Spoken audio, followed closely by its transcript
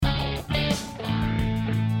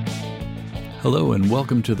Hello and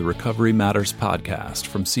welcome to the Recovery Matters podcast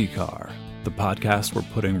from CCAR, the podcast where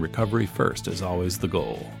putting recovery first is always the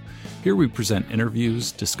goal. Here we present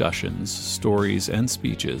interviews, discussions, stories, and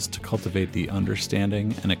speeches to cultivate the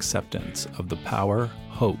understanding and acceptance of the power,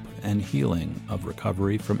 hope, and healing of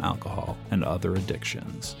recovery from alcohol and other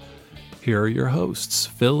addictions. Here are your hosts,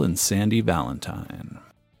 Phil and Sandy Valentine.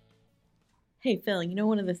 Hey, Phil, you know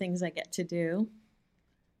one of the things I get to do?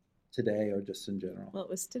 Today or just in general? Well, it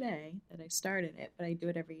was today that I started it, but I do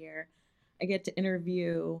it every year. I get to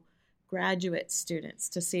interview graduate students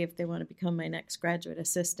to see if they want to become my next graduate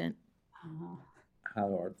assistant.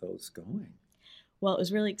 How are those going? Well, it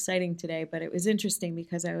was really exciting today, but it was interesting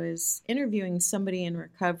because I was interviewing somebody in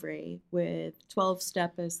recovery with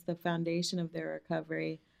 12-step as the foundation of their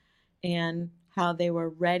recovery and how they were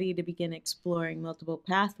ready to begin exploring multiple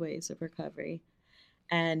pathways of recovery.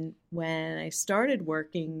 And when I started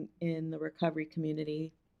working in the recovery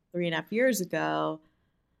community 3.5 years ago,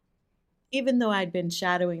 even though I'd been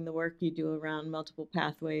shadowing the work you do around multiple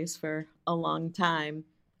pathways for a long time,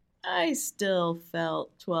 I still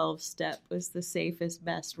felt 12-step was the safest,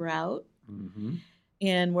 best route. Mm-hmm.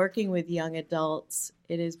 And working with young adults,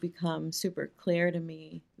 it has become super clear to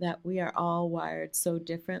me that we are all wired so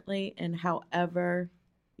differently, and however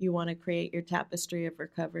you want to create your tapestry of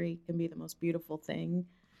recovery can be the most beautiful thing.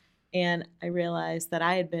 And I realized that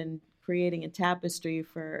I had been creating a tapestry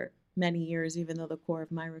for many years, even though the core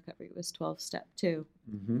of my recovery was 12-step too.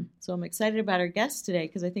 Mm-hmm. So I'm excited about our guest today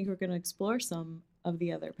because I think we're going to explore some of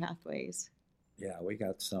the other pathways. Yeah, we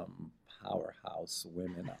got some powerhouse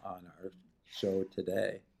women on our show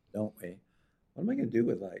today, don't we? What am I going to do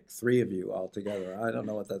with like 3 of you all together? I don't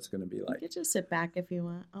know what that's going to be like. You could just sit back if you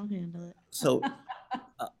want. I'll handle it. So,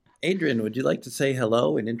 Adrian, would you like to say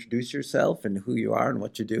hello and introduce yourself and who you are and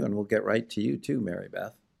what you do? And we'll get right to you too, Mary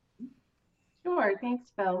Beth. Sure.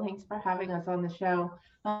 Thanks, Phil. Thanks for having us on the show.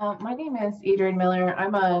 My name is Adrian Miller.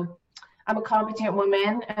 I'm a competent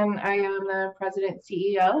woman, and I am the president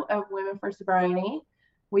CEO of Women for Sobriety.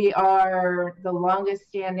 We are the longest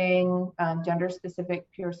standing gender-specific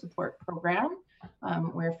peer support program.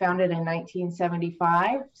 We're founded in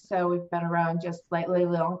 1975, so we've been around just slightly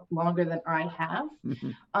longer than I have.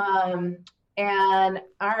 And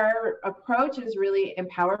our approach is really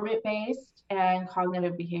empowerment-based and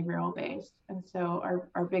cognitive behavioral-based. And so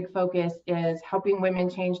our big focus is helping women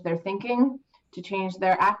change their thinking, to change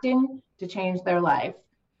their acting, to change their life,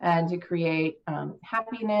 and to create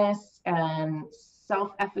happiness and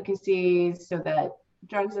self-efficacy so that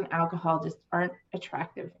drugs and alcohol just aren't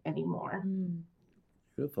attractive anymore.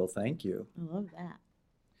 Beautiful. Thank you. I love that.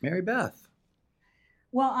 Mary Beth.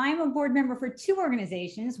 Well, I'm a board member for 2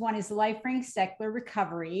 organizations. One is LifeRank Secular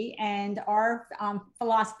Recovery, and our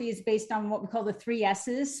philosophy is based on what we call the 3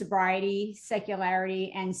 S's: sobriety,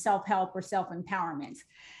 secularity, and self-help or self-empowerment.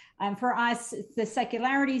 For us, the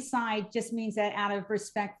secularity side just means that out of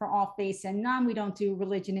respect for all faiths and none, we don't do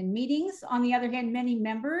religion in meetings. On the other hand, many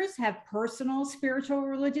members have personal spiritual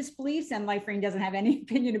religious beliefs, and LifeRank doesn't have any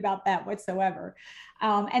opinion about that whatsoever.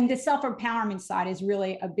 And the self-empowerment side is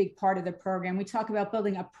really a big part of the program. We talk about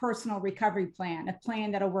building a personal recovery plan, a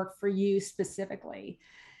plan that'll work for you specifically.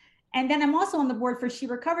 And then I'm also on the board for She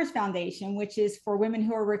Recovers Foundation, which is for women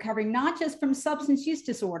who are recovering not just from substance use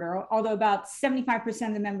disorder, although about 75%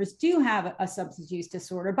 of the members do have a substance use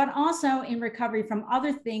disorder, but also in recovery from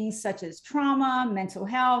other things such as trauma, mental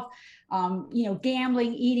health,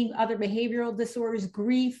 gambling, eating, other behavioral disorders,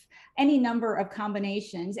 grief, any number of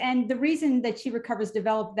combinations. And the reason that She Recovers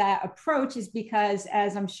developed that approach is because,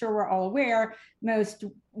 as I'm sure we're all aware, most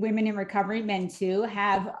women in recovery, men too,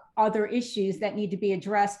 have other issues that need to be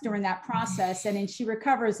addressed during that process. And in She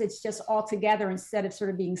Recovers, it's just all together instead of sort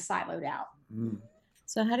of being siloed out.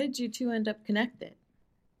 So how did you 2 end up connected?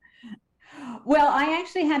 Well, I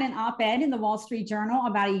actually had an op-ed in the Wall Street Journal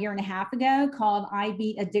about 1.5 years ago called I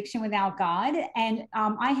Beat Addiction Without God. And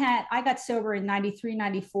I got sober in 93,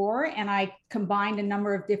 94, and I combined a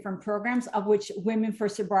number of different programs, of which Women for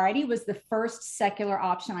Sobriety was the first secular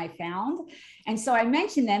option I found. And so I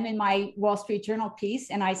mentioned them in my Wall Street Journal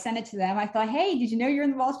piece, and I sent it to them. I thought, hey, did you know you're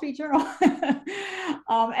in the Wall Street Journal?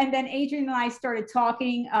 And then Adrian and I started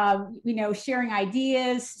talking, sharing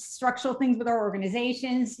ideas, structural things with our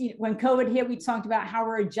organizations. When COVID hit, we talked about how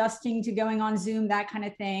we're adjusting to going on Zoom, that kind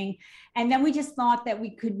of thing. And then we just thought that we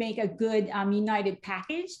could make a good united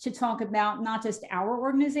package to talk about not just our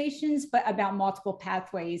organizations, but about multiple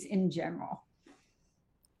pathways in general.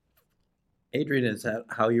 Adrian, is that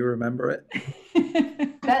how you remember it?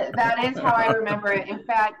 That is how I remember it. In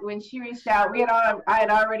fact, when she reached out, I had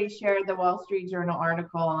already shared the Wall Street Journal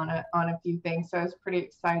article on a few things, so I was pretty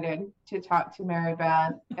excited to talk to Mary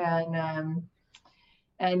Beth. And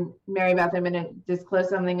And Mary Beth, I'm going to disclose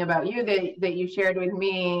something about you that you shared with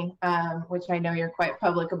me, which I know you're quite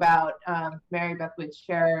public about. Mary Beth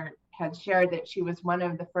had shared that she was one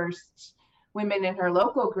of the first women in her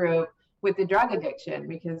local group with the drug addiction,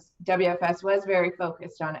 because WFS was very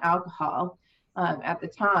focused on alcohol at the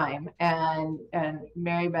time. And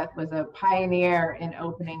Mary Beth was a pioneer in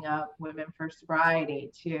opening up Women for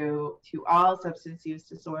Sobriety to all substance use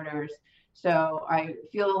disorders. So I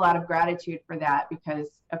feel a lot of gratitude for that, because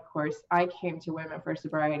of course I came to Women for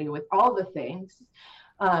Sobriety with all the things.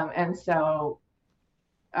 And so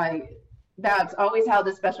that's always held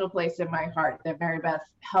a special place in my heart, that Mary Beth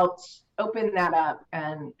helped open that up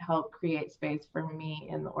and help create space for me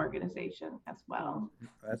in the organization as well.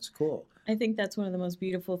 That's cool. I think that's one of the most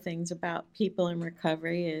beautiful things about people in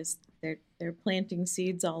recovery is they're planting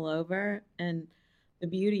seeds all over. And the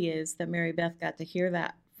beauty is that Mary Beth got to hear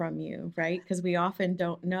that from you, right? Because we often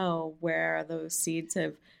don't know where those seeds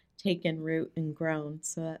have taken root and grown.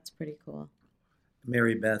 So that's pretty cool.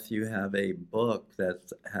 Mary Beth, you have a book that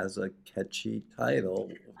has a catchy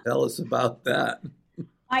title. Tell us about that.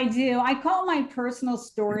 I do. I call it my personal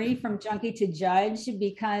story from junkie to judge,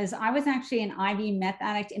 because I was actually an IV meth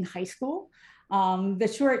addict in high school.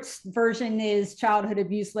 The short version is childhood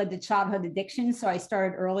abuse led to childhood addiction. So I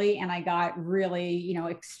started early and I got really,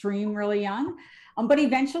 extreme really young. But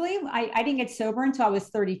eventually I didn't get sober until I was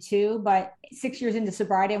 32, but 6 years into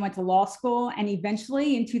sobriety, I went to law school. And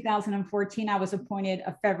eventually in 2014, I was appointed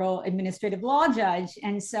a federal administrative law judge.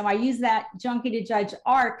 And so I use that junkie to judge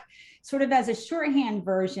arc sort of as a shorthand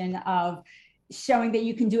version of showing that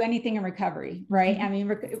you can do anything in recovery, right? I mean,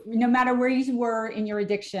 no matter where you were in your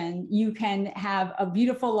addiction, you can have a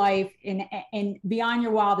beautiful life in beyond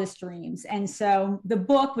your wildest dreams. And so the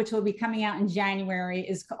book, which will be coming out in January,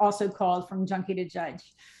 is also called From Junkie to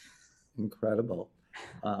Judge. Incredible.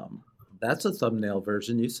 That's a thumbnail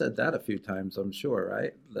version. You said that a few times, I'm sure,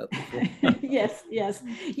 right? Yes.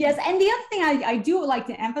 And the other thing I do like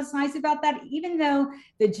to emphasize about that, even though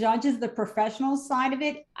the judge is the professional side of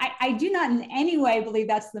it, I do not in any way believe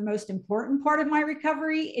that's the most important part of my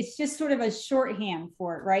recovery. It's just sort of a shorthand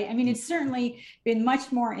for it, right? I mean, it's certainly been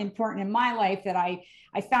much more important in my life that I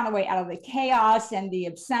found a way out of the chaos and the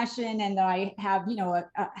obsession, and that I have, a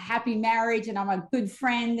happy marriage, and I'm a good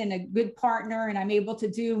friend and a good partner, and I'm able to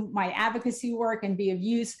do my advocacy work and be of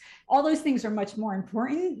use. All those things are much more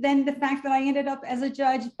important than the fact that I ended up as a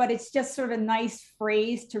judge, but it's just sort of a nice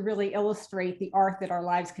phrase to really illustrate the arc that our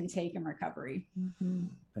lives can take in recovery. Mm-hmm.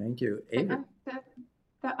 Thank you. Ava?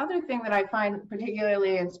 The other thing that I find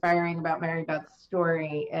particularly inspiring about Mary Beth's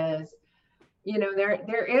story is,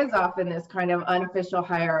 there is often this kind of unofficial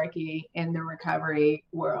hierarchy in the recovery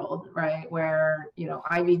world, right? Where,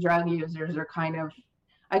 IV drug users are kind of,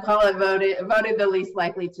 I call it voted the least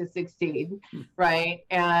likely to succeed, right?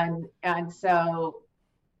 And so,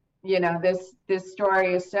 this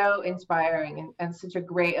story is so inspiring and such a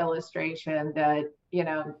great illustration that,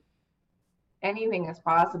 anything is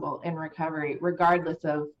possible in recovery, regardless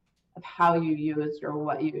of how you used or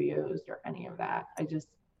what you used or any of that.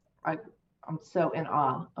 I'm so in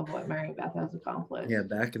awe of what Mary Beth has accomplished. Yeah,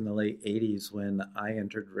 back in the late 80s when I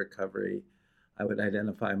entered recovery, I would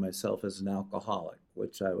identify myself as an alcoholic,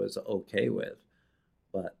 which I was okay with.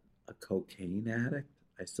 But a cocaine addict,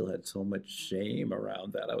 I still had so much shame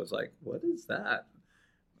around that. I was like, what is that?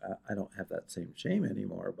 I don't have that same shame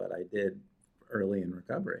anymore, but I did early in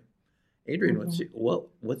recovery. Adrienne,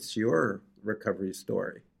 what's your recovery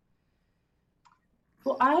story?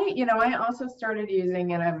 Well, I also started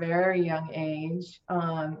using at a very young age,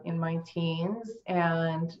 in my teens,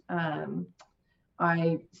 and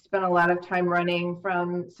I spent a lot of time running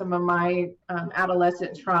from some of my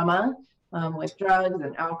adolescent trauma with drugs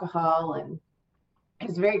and alcohol, and I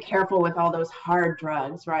was very careful with all those hard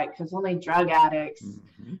drugs, right? Because only drug addicts,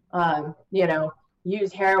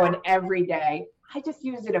 use heroin every day. I just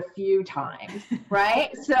used it a few times, right?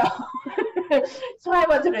 So I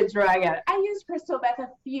wasn't a drug addict. I used crystal meth a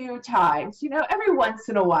few times, every once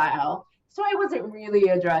in a while. So I wasn't really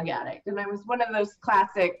a drug addict. And I was one of those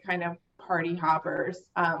classic kind of party hoppers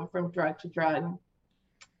from drug to drug.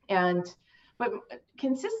 But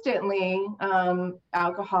consistently,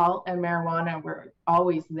 alcohol and marijuana were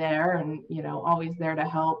always there, and, always there to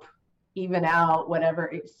help even out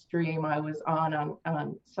whatever extreme I was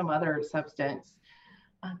on some other substance.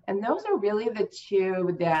 And those are really the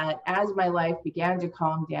two that, as my life began to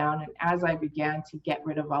calm down and as I began to get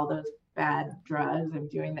rid of all those bad drugs, I'm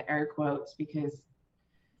doing the air quotes because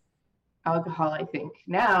alcohol, I think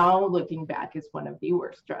now, looking back, is one of the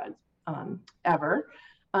worst drugs ever.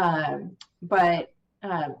 So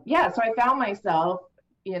I found myself,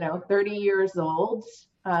 30 years old,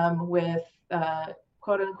 with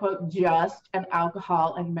quote unquote just an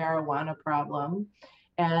alcohol and marijuana problem,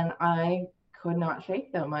 and I could not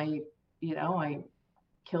shake them. I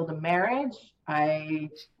killed a marriage. I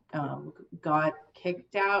got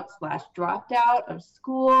kicked out / dropped out of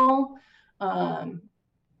school.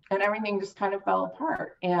 And everything just kind of fell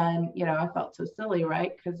apart. And, I felt so silly,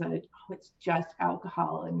 right? Because it's just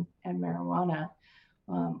alcohol and marijuana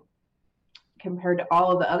compared to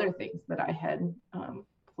all of the other things that I had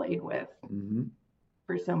played with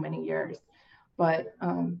for so many years. But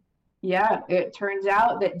it turns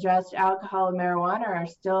out that just alcohol and marijuana are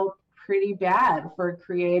still pretty bad for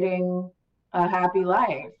creating a happy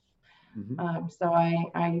life. So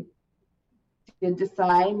I did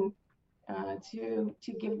decide to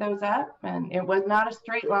give those up, and it was not a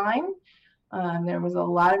straight line. There was a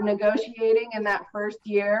lot of negotiating in that first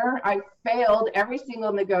year. I failed every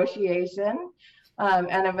single negotiation,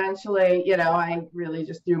 and eventually, I really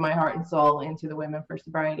just threw my heart and soul into the Women for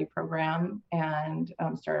Sobriety program and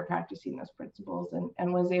started practicing those principles,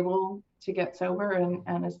 and was able to get sober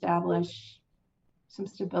and establish some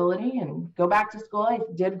stability and go back to school. I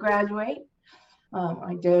did graduate.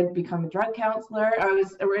 I did become a drug counselor. I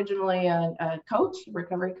was originally a coach,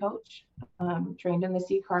 recovery coach, trained in the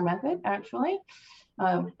CCAR method, actually.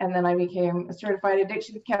 And then I became a certified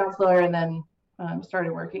addictions counselor, and then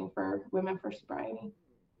started working for Women for Sobriety.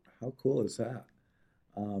 How cool is that?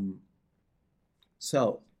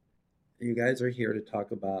 So you guys are here to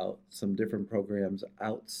talk about some different programs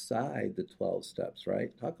outside the 12 steps,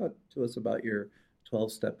 right? Talk to us about your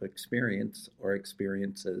 12-step experience or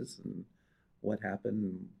experiences and what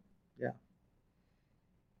happened. Yeah.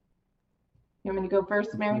 You want me to go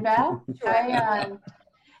first, Mary Beth?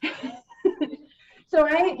 So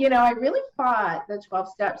I really fought the 12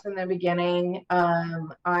 steps in the beginning.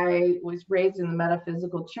 I was raised in the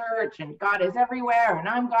metaphysical church, and God is everywhere, and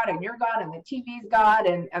I'm God, and you're God, and the TV's God,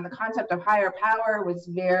 and the concept of higher power was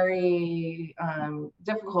very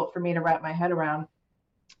difficult for me to wrap my head around.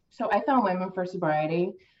 So I found Women for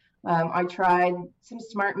Sobriety. I tried some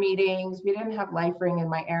SMART meetings. We didn't have LifeRing in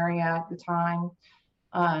my area at the time,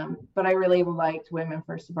 but I really liked Women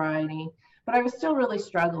for Sobriety. But I was still really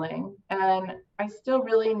struggling, and I still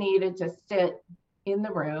really needed to sit in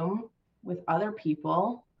the room with other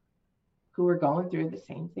people who were going through the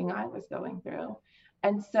same thing I was going through.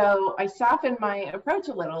 And so I softened my approach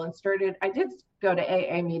a little and I did go to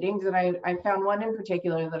AA meetings, and I found one in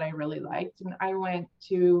particular that I really liked. And I went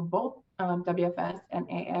to both WFS and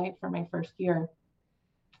AA for my first year.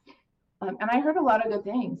 And I heard a lot of good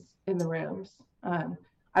things in the rooms.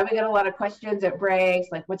 I would get a lot of questions at breaks,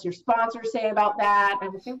 like, what's your sponsor say about that? And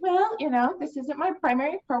I would say, well, this isn't my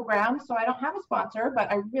primary program, so I don't have a sponsor, but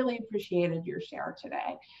I really appreciated your share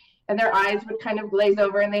today. And their eyes would kind of glaze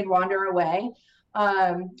over and they'd wander away.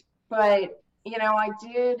 But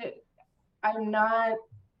I'm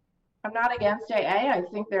not against AA. I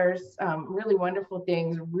think there's really wonderful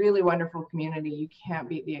things, really wonderful community. You can't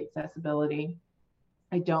beat the accessibility.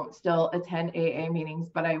 I don't still attend AA meetings,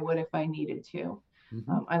 but I would if I needed to.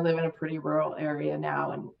 I live in a pretty rural area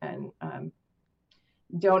now, and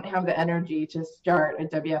don't have the energy to start a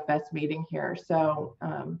WFS meeting here. So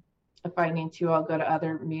if I need to, I'll go to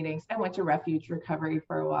other meetings. I went to Refuge Recovery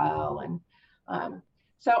for a while, and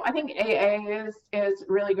so I think AA is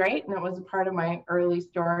really great, and it was a part of my early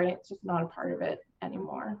story. It's just not a part of it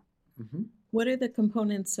anymore. What are the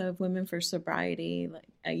components of Women for Sobriety? Like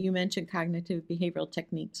you mentioned cognitive behavioral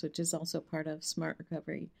techniques, which is also part of SMART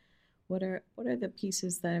Recovery. What are the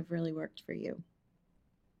pieces that have really worked for you?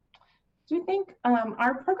 So I think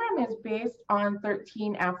our program is based on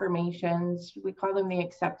 13 affirmations. We call them the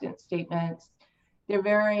acceptance statements. They're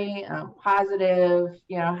very positive,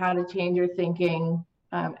 how to change your thinking.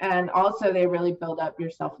 And also they really build up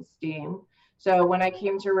your self-esteem. So when I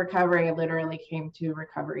came to recovery, I literally came to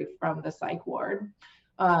recovery from the psych ward.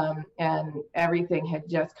 And everything had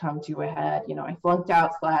just come to a head. I flunked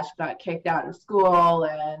out / got kicked out of school,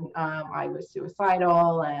 and I was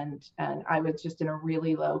suicidal, and I was just in a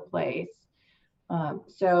really low place.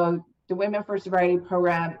 So the Women for Sobriety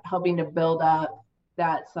program, helping to build up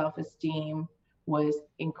that self-esteem, was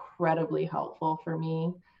incredibly helpful for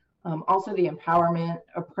me. Also the empowerment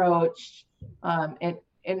approach,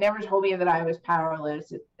 it never told me that I was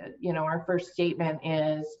powerless. Our first statement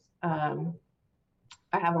is,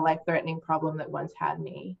 I have a life-threatening problem that once had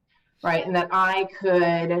me, right? And that I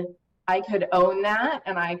could own that,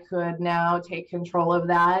 and I could now take control of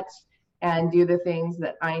that and do the things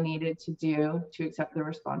that I needed to do to accept the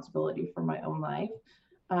responsibility for my own life.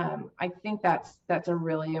 I think that's a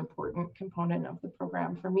really important component of the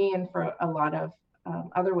program for me and for a lot of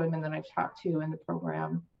other women that I've talked to in the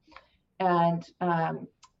program. And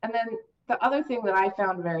then the other thing that I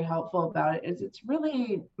found very helpful about it is it's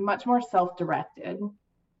really much more self-directed.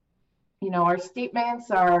 You know, our statements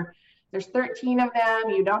there's 13 of them.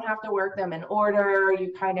 You don't have to work them in order.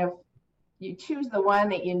 You choose the one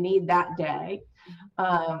that you need that day,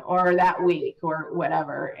 or that week or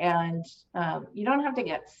whatever. And you don't have to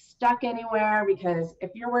get stuck anywhere, because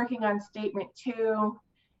if you're working on statement 2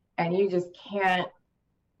 and you just can't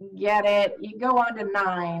get it, you go on to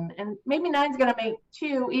 9, and maybe 9's going to make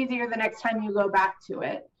 2 easier the next time you go back to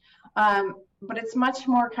it. But it's much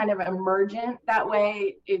more kind of emergent that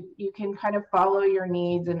way. You can kind of follow your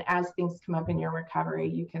needs, and as things come up in your recovery,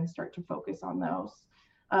 you can start to focus on those.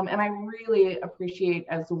 And I really appreciate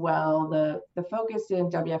as well the focus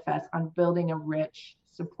in WFS on building a rich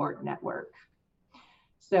support network.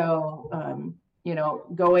 So, you know,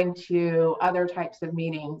 going to other types of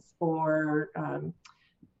meetings, or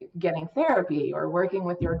getting therapy, or working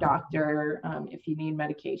with your doctor if you need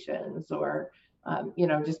medications, or you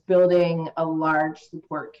know, just building a large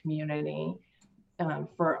support community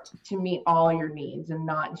to meet all your needs, and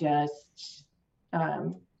not just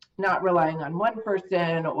not relying on one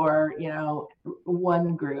person or, you know,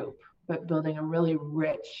 one group, but building a really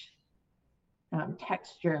rich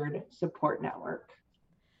textured support network.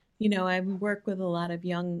 You know, I work with a lot of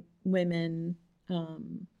young women,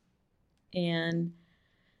 and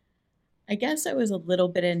I guess I was a little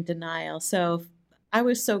bit in denial. So I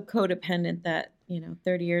was so codependent that, you know,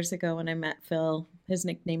 30 years ago when I met Phil, his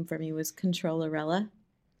nickname for me was Controllerella.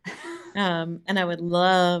 And I would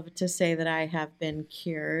love to say that I have been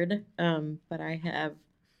cured, but I have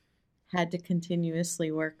had to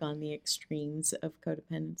continuously work on the extremes of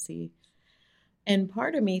codependency. And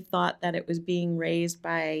part of me thought that it was being raised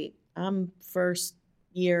by, first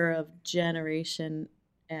year of Generation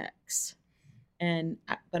X.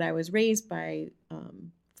 But I was raised by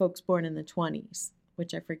folks born in the 20s,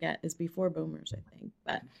 which I forget is before boomers, I think.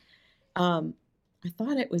 But I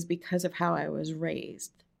thought it was because of how I was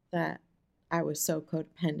raised that I was so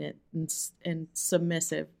codependent and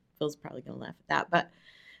submissive. Phil's probably going to laugh at that. But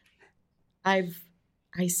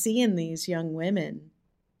I see in these young women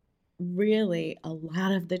really a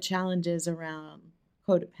lot of the challenges around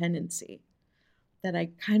codependency that I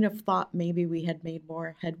kind of thought maybe we had made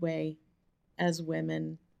more headway as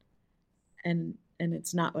women, and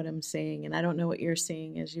it's not what I'm saying. And I don't know what you're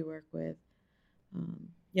seeing as you work with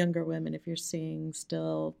younger women, if you're seeing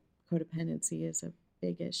still codependency is a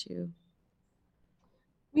big issue.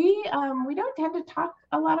 We don't tend to talk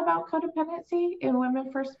a lot about codependency in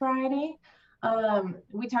Women for Sobriety.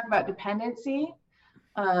 We talk about dependency,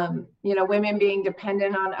 you know, women being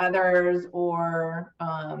dependent on others, or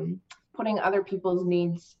putting other people's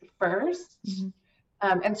needs first.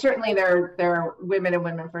 Mm-hmm. And certainly there are women in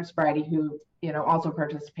Women for Sobriety who, you know, also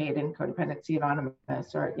participate in Codependency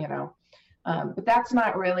Anonymous, or, you know, but that's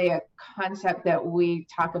not really a concept that we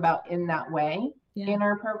talk about in that way in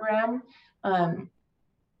our program.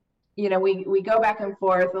 You know, we go back and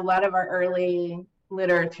forth. A lot of our early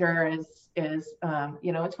literature is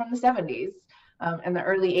you know, it's from the 70s and the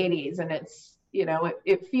early 80s, and it's, you know,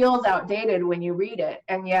 it feels outdated when you read it,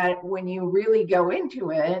 and yet when you really go into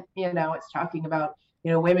it, you know, it's talking about,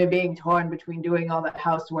 you know, women being torn between doing all the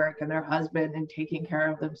housework and their husband and taking care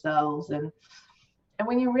of themselves, and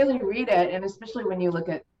when you really read it, and especially when you look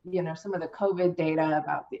at, you know, some of the COVID data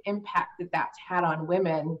about the impact that that's had on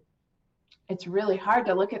women, it's really hard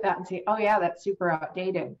to look at that and say, oh yeah, that's super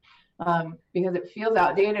outdated, because it feels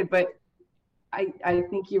outdated. But I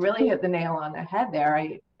think you really hit the nail on the head there.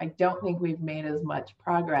 I don't think we've made as much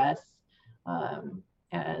progress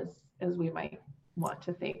as we might want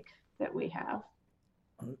to think that we have.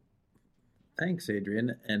 Thanks,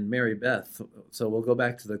 Adrienne. And Mary Beth, so we'll go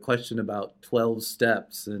back to the question about 12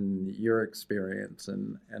 steps and your experience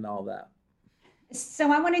and all that.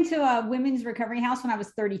 So I went into a women's recovery house when I was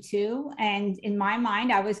 32, and in my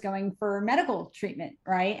mind, I was going for medical treatment,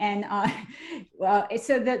 right? And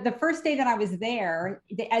so the first day that I was there,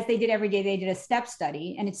 as they did every day, they did a step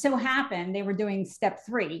study, and it so happened they were doing step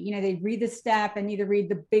 3. You know, they'd read the step and either read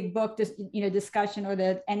the big book, discussion, or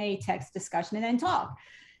the NA text discussion, and then talk.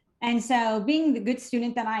 And so being the good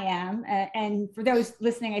student that I am, and for those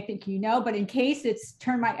listening, I think you know, but in case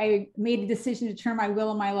I made a decision to turn my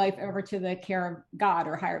will and my life over to the care of God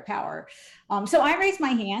or higher power. So I raised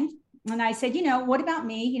my hand And I said, what about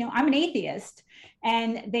me? I'm an atheist.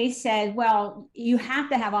 And they said, well, you have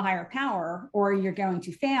to have a higher power or you're going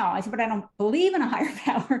to fail. I said, but I don't believe in a higher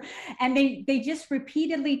power. And they just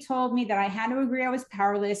repeatedly told me that I had to agree I was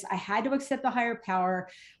powerless. I had to accept the higher power.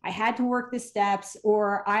 I had to work the steps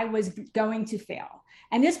or I was going to fail.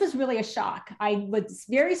 And this was really a shock. I was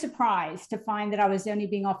very surprised to find that I was only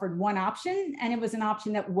being offered one option, and it was an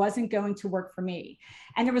option that wasn't going to work for me.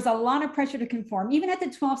 And there was a lot of pressure to conform. Even at the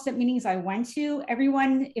 12-step meetings I went to,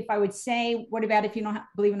 everyone, if I would say, what about if you don't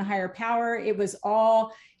believe in a higher power? It was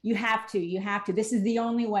all, you have to. This is the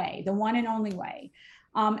only way, the one and only way.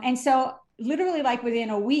 And so literally like within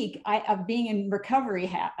a week of being in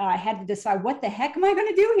recovery, I had to decide, what the heck am I going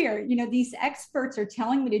to do here? These experts are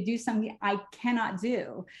telling me to do something I cannot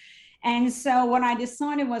do. And so what I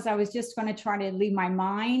decided was I was just going to try to leave my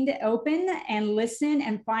mind open and listen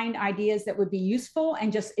and find ideas that would be useful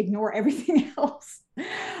and just ignore everything else.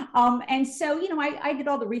 And so, I did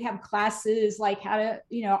all the rehab classes, like how to,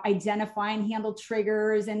 identify and handle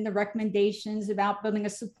triggers and the recommendations about building a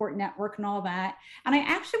support network and all that. And I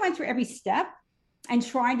actually went through every step and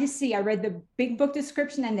tried to see, I read the big book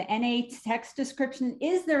description and the NA text description.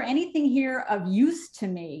 Is there anything here of use to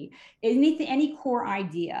me? Any core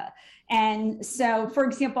idea? And so, for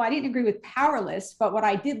example, I didn't agree with powerless, but what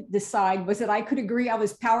I did decide was that I could agree I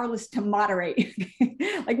was powerless to moderate.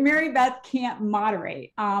 Like Mary Beth can't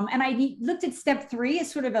moderate. And I looked at step 3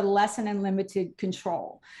 as sort of a lesson in limited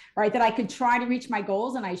control, right? That I could try to reach my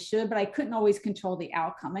goals and I should, but I couldn't always control the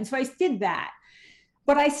outcome. And so I did that.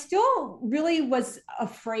 But I still really was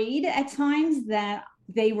afraid at times that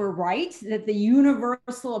they were right, that the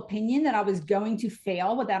universal opinion that I was going to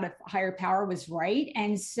fail without a higher power was right.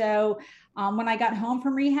 And so when I got home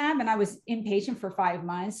from rehab and I was inpatient for 5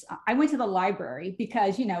 months, I went to the library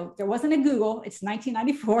because, there wasn't a Google, it's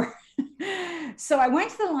 1994. So I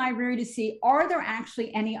went to the library to see, are there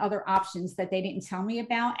actually any other options that they didn't tell me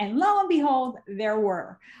about? And lo and behold, there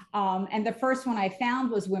were. And the first one I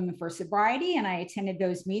found was Women for Sobriety. And I attended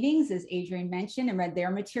those meetings, as Adrienne mentioned, and read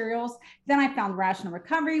their materials. Then I found Rational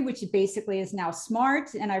Recovery, which basically is now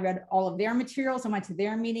SMART. And I read all of their materials. I went to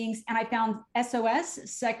their meetings. And I found SOS,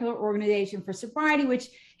 Secular Organization for Sobriety, which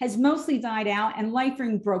has mostly died out. And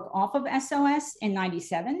LifeSpring broke off of SOS in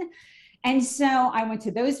 '97. And so I went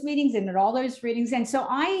to those meetings and did all those readings. And so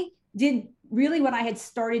I did really what I had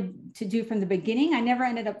started to do from the beginning. I never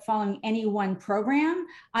ended up following any one program.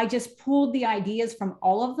 I just pulled the ideas from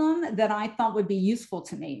all of them that I thought would be useful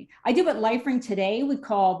to me. I do what LifeSpring today would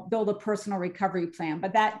call build a personal recovery plan,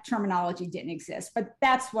 but that terminology didn't exist. But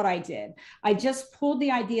that's what I did. I just pulled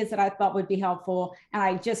the ideas that I thought would be helpful. And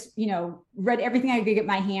I just, read everything I could get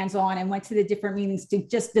my hands on and went to the different meetings to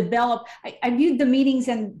just develop. I viewed the meetings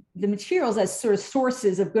and the materials as sort of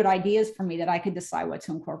sources of good ideas for me that I could decide what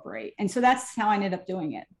to incorporate. And so that's how I ended up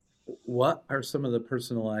doing it. What are some of the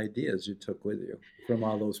personal ideas you took with you from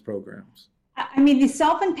all those programs? I mean, the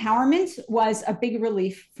self-empowerment was a big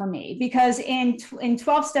relief for me because in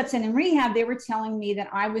 12 steps and in rehab, they were telling me that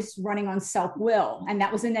I was running on self-will, and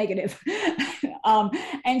that was a negative.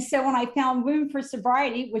 And so when I found Women for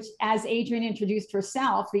Sobriety, which, as Adrienne introduced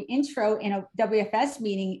herself, the intro in a WFS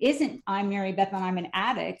meeting isn't I'm Mary Beth and I'm an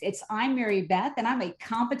addict. It's I'm Mary Beth and I'm a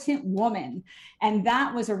competent woman. And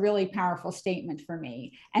that was a really powerful statement for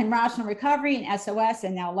me. And Rational Recovery and SOS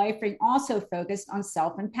and now LifeSpring also focused on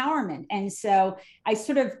self-empowerment. And so I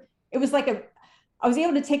it was like I was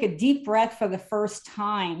able to take a deep breath for the first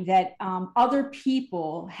time that other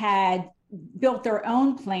people had built their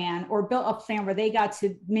own plan or built a plan where they got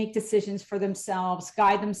to make decisions for themselves,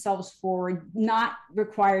 guide themselves forward, not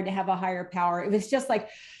required to have a higher power. It was just like,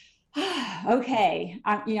 okay,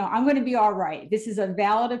 I'm going to be all right. This is a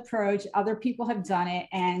valid approach. Other people have done it.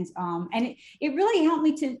 And it really helped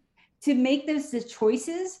me to make those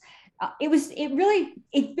choices.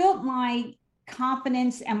 It built my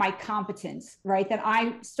confidence and my competence, right? That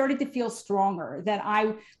I started to feel stronger, that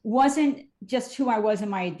I wasn't just who I was in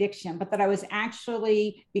my addiction, but that I was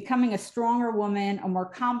actually becoming a stronger woman, a more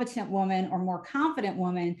competent woman, or more confident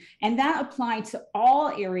woman. And that applied to all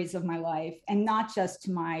areas of my life and not just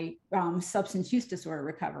to my substance use disorder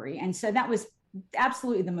recovery. And so that was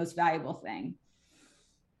absolutely the most valuable thing.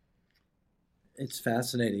 It's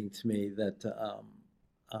fascinating to me that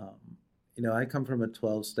I come from a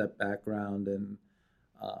 12-step background, and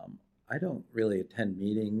I don't really attend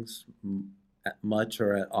meetings much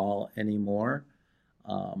or at all anymore.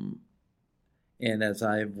 And as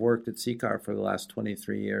I've worked at CCAR for the last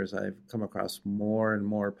 23 years, I've come across more and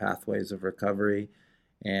more pathways of recovery.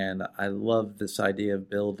 And I love this idea of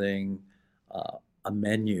building a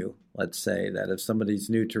menu, let's say, that if somebody's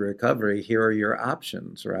new to recovery, here are your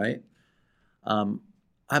options, right?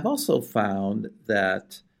 I've also found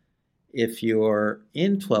that if you're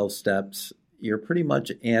in 12 steps, you're pretty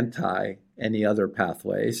much anti any other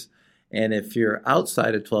pathways. And if you're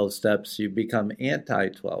outside of 12 steps, you become anti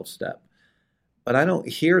 12 step. But I don't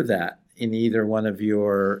hear that in either one of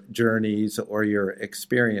your journeys or your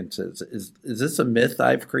experiences. Is this a myth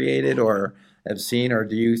I've created or have seen, or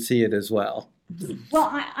do you see it as well? Well,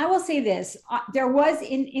 I will say this. There was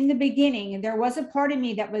in the beginning, there was a part of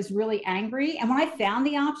me that was really angry. And when I found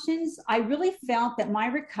the options, I really felt that my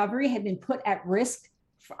recovery had been put at risk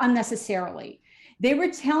unnecessarily. They were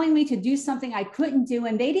telling me to do something I couldn't do,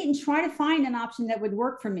 and they didn't try to find an option that would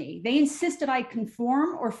work for me. They insisted I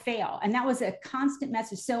conform or fail. And that was a constant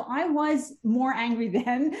message. So I was more angry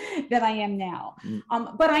then than I am now.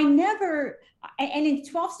 But I never, and in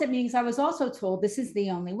 12-step meetings, I was also told this is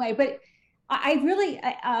the only way. But I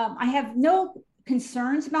have no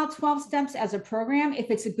concerns about 12 steps as a program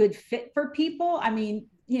if it's a good fit for people. I mean,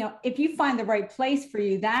 if you find the right place for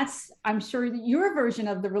you, that's, I'm sure, your version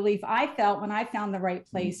of the relief I felt when I found the right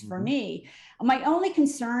place for me. My only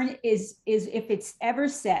concern is if it's ever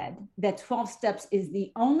said that 12 steps is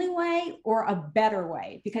the only way or a better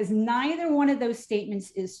way, because neither one of those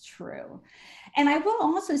statements is true. And I will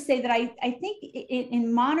also say that I think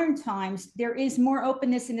in modern times, there is more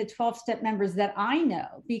openness in the 12-step members that I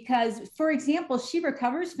know, because, for example, She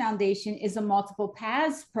Recovers Foundation is a multiple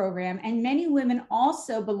paths program, and many women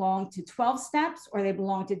also belong to 12 steps, or they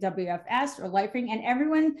belong to WFS or LifeRing, and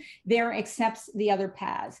everyone there accepts the other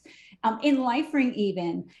paths. In LifeRing,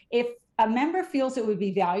 even, if a member feels it would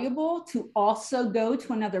be valuable to also go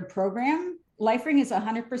to another program, LifeRing is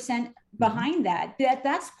 100% behind that.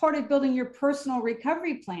 That's part of building your personal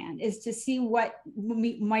recovery plan, is to see what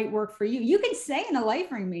might work for you. You can say in a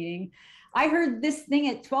LifeRing meeting, I heard this thing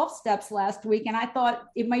at 12 steps last week, and I thought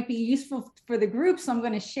it might be useful for the group, so I'm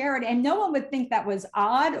going to share it. And no one would think that was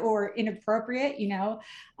odd or inappropriate.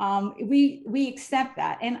 We accept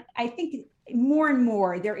that. And I think more and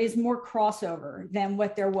more, there is more crossover than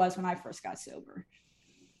what there was when I first got sober.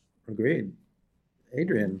 Agreed.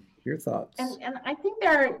 Adrienne, your thoughts? And I think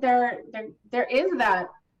there is that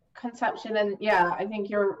conception, and yeah, I think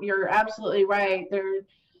you're absolutely right.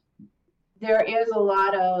 There is a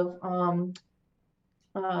lot of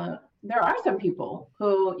there are some people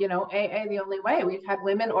who, AA the only way. We've had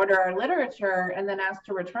women order our literature and then ask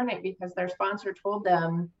to return it because their sponsor told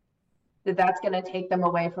them that that's going to take them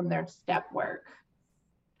away from their step work.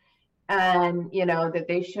 And, that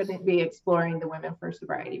they shouldn't be exploring the Women for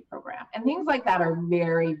Sobriety program. And things like that are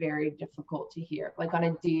very, very difficult to hear, like on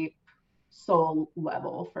a deep soul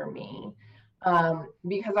level for me.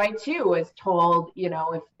 Because I too was told,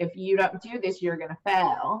 if you don't do this, you're going to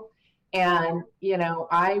fail. And,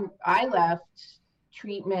 I left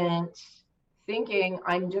treatment thinking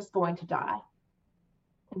I'm just going to die.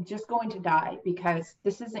 I'm just going to die because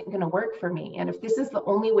this isn't going to work for me. And if this is the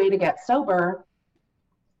only way to get sober,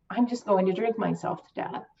 I'm just going to drink myself to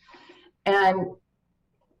death. And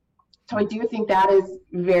so I do think that is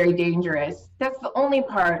very dangerous. That's the only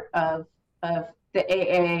part of the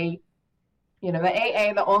AA,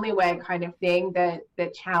 the only way kind of thing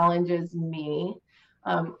that challenges me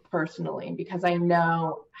personally, because I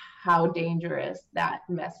know how dangerous that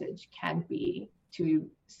message can be to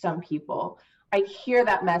some people. I hear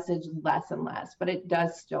that message less and less, but it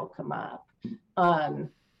does still come up. And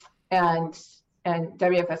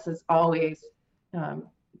WFS has always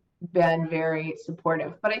been very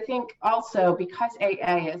supportive. But I think also because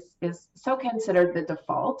AA is so considered the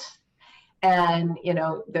default, and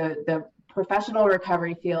the professional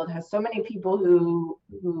recovery field has so many people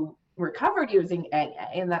who recovered using AA,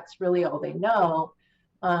 and that's really all they know.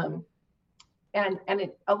 A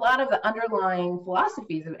lot of the underlying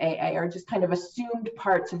philosophies of AA are just kind of assumed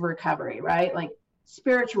parts of recovery, right? Like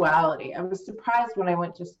spirituality. I was surprised when I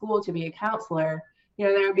went to school to be a counselor.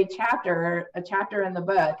 There would be a chapter in the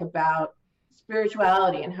book about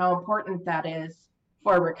spirituality and how important that is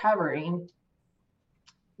for recovery.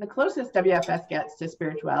 The closest WFS gets to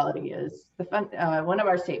spirituality is one of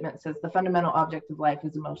our statements says the fundamental object of life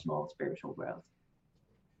is emotional and spiritual growth.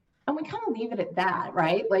 And we kind of leave it at that,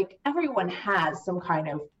 right? Like everyone has some kind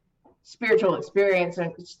of spiritual experience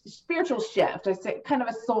and spiritual shift. I say kind of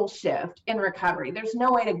a soul shift in recovery. There's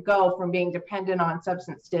no way to go from being dependent on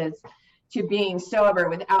substances to being sober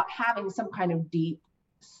without having some kind of deep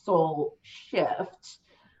soul shift.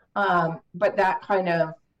 But that kind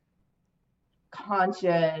of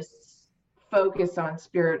conscious focus on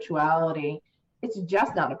spirituality, it's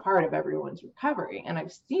just not a part of everyone's recovery. And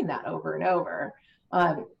I've seen that over and over.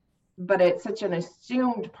 But it's such an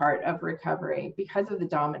assumed part of recovery because of the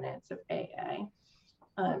dominance of AA.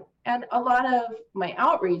 And a lot of my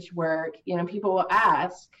outreach work, people will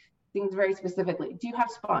ask things very specifically. Do you have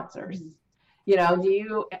sponsors? Do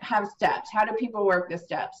you have steps? How do people work the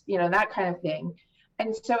steps? That kind of thing.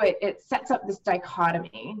 And so it sets up this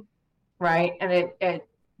dichotomy, right? And it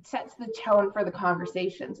sets the tone for the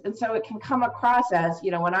conversations. And so it can come across as,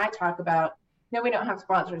 when I talk about, no, we don't have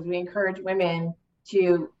sponsors. We encourage women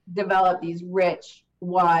to develop these rich,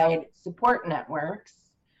 wide support networks.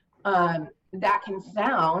 That can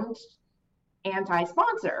sound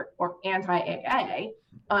anti-sponsor or anti-AA,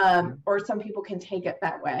 or some people can take it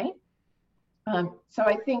that way. So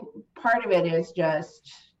I think part of it is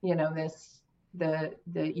just, the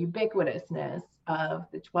ubiquitousness of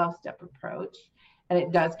the 12-step approach, and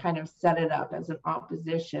it does kind of set it up as an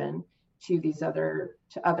opposition to these other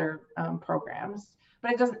programs,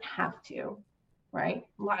 but it doesn't have to, right?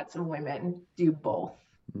 Lots of women do both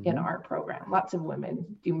in our program. Lots of women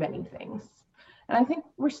do many things. And I think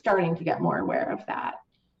we're starting to get more aware of that.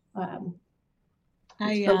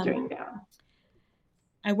 Filtering down.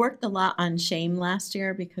 I worked a lot on shame last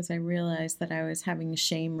year because I realized that I was having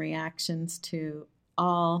shame reactions to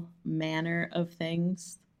all manner of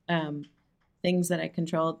things, things that I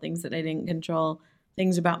controlled, things that I didn't control,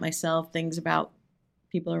 things about myself, things about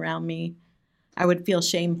people around me. I would feel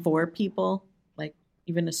shame for people, like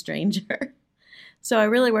even a stranger. So I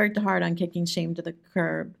really worked hard on kicking shame to the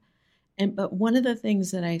curb. But one of the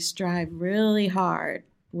things that I strive really hard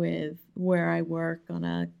with where I work on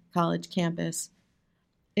a college campus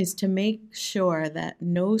is to make sure that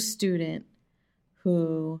no student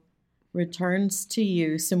who returns to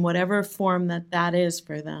use in whatever form that is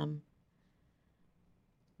for them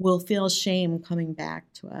will feel shame coming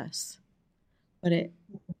back to us. But it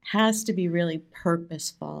has to be really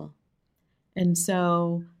purposeful. And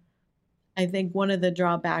so I think one of the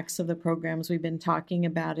drawbacks of the programs we've been talking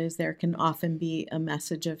about is there can often be a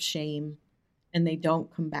message of shame and they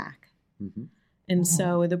don't come back. And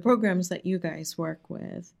so the programs that you guys work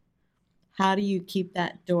with, how do you keep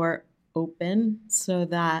that door open so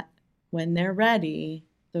that when they're ready,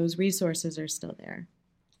 those resources are still there?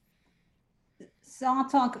 So I'll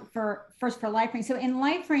talk first for LifeRing. So in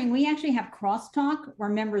LifeRing, we actually have crosstalk where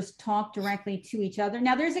members talk directly to each other.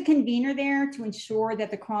 Now there's a convener there to ensure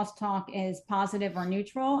that the crosstalk is positive or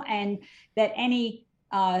neutral, and that any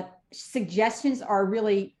suggestions are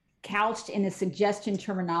really couched in the suggestion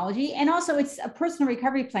terminology. And also it's a personal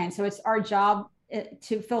recovery plan. So it's our job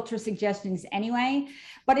to filter suggestions anyway.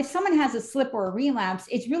 But if someone has a slip or a relapse,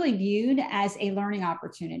 it's really viewed as a learning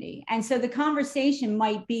opportunity. And so the conversation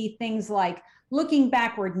might be things like, looking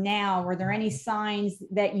backward now, were there any signs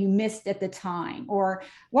that you missed at the time? Or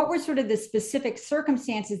what were sort of the specific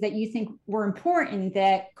circumstances that you think were important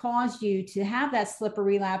that caused you to have that slip or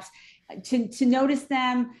relapse, to notice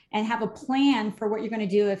them and have a plan for what you're going to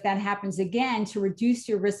do if that happens again to reduce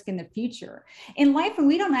your risk in the future. In LifeRing,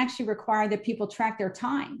 we don't actually require that people track their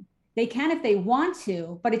time. They can if they want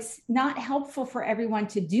to, but it's not helpful for everyone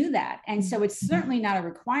to do that. And so it's certainly not a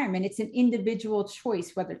requirement. It's an individual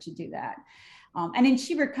choice whether to do that. And in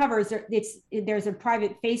She Recovers, there's a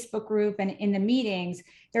private Facebook group, and in the meetings,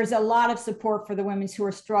 there's a lot of support for the women who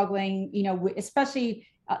are struggling, especially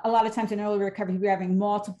a lot of times in early recovery, who are having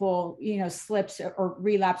multiple, slips or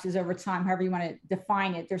relapses over time, however you want to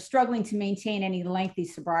define it. They're struggling to maintain any lengthy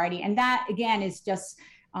sobriety. And that, again, is just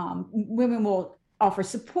women will offer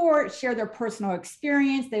support, share their personal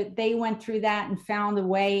experience, that they went through that and found a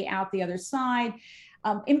way out the other side.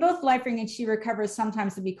 In both LifeRing and She Recovers,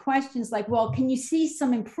 sometimes there'll be questions like, well, can you see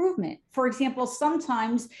some improvement? For example,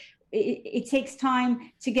 sometimes it takes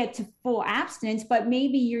time to get to full abstinence, but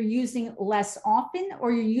maybe you're using less often,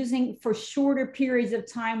 or you're using for shorter periods of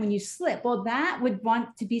time when you slip. Well, that would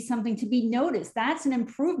want to be something to be noticed. That's an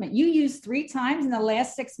improvement. You used 3 times in the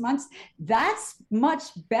last 6 months. That's much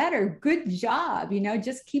better. Good job.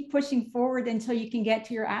 Just keep pushing forward until you can get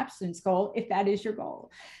to your abstinence goal, if that is your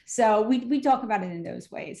goal. So we talk about it in those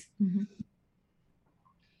ways. Mm-hmm.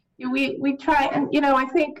 We try, and I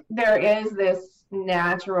think there is this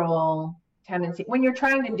natural tendency when you're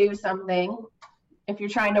trying to do something, if you're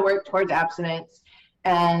trying to work towards abstinence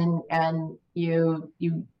and you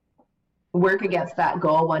work against that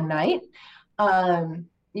goal one night,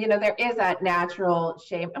 there is that natural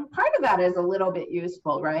shame, and part of that is a little bit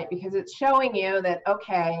useful, right? Because it's showing you that,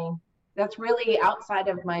 okay, that's really outside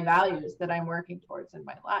of my values that I'm working towards in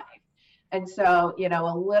my life. And so,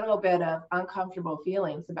 a little bit of uncomfortable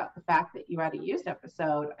feelings about the fact that you had a use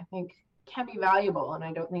episode, I think, can be valuable. And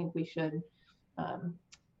I don't think we should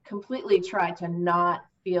completely try to not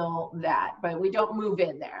feel that, but we don't move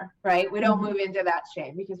in there, right? We don't move into that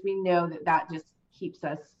shame, because we know that just keeps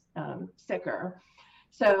us sicker.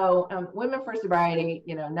 So Women for Sobriety,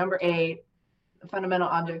 number 8, the fundamental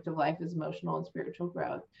object of life is emotional and spiritual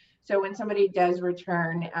growth. So when somebody does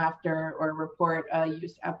return after or report a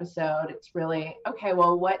use episode, it's really, okay,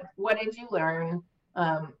 well, what did you learn?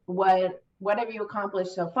 What have you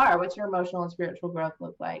accomplished so far? What's your emotional and spiritual growth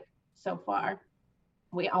look like so far?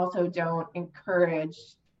 We also don't encourage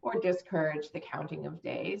or discourage the counting of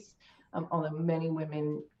days, although many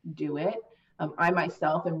women do it. I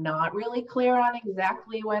myself am not really clear on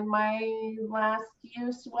exactly when my last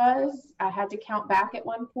use was. I had to count back at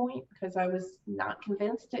one point because I was not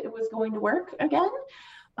convinced it was going to work again.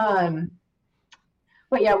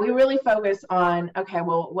 But yeah, we really focus on, okay,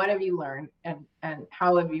 well, what have you learned and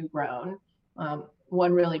how have you grown?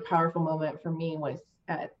 One really powerful moment for me was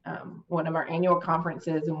at one of our annual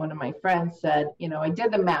conferences, and one of my friends said, I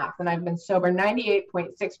did the math and I've been sober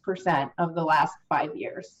 98.6% of the last 5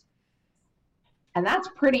 years. And that's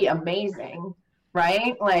pretty amazing,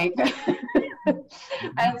 right? Like,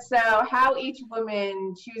 and so how each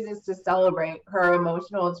woman chooses to celebrate her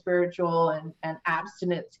emotional and spiritual and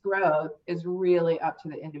abstinence growth is really up to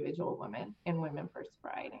the individual woman in Women for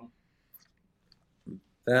Sobriety.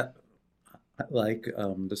 That, like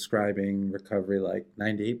describing recovery like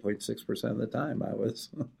 98.6% of the time I was,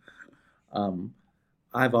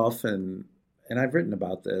 I've often, and I've written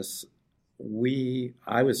about this,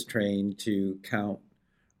 I was trained to count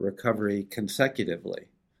recovery consecutively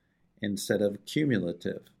instead of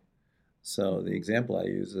cumulative. So the example I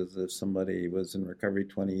use is if somebody was in recovery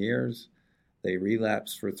 20 years, they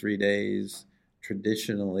relapse for 3 days,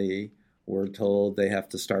 traditionally we're told they have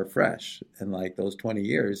to start fresh, and like those 20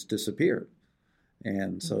 years disappeared.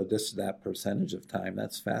 And so that percentage of time,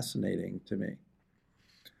 that's fascinating to me.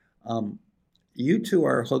 You two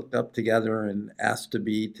are hooked up together and asked to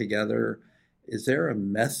be together. Is there a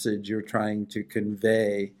message you're trying to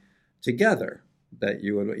convey together that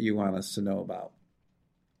you want us to know about?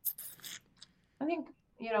 I think,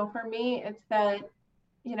 for me, it's that,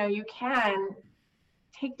 you can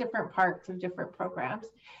take different parts of different programs,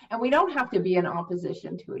 and we don't have to be in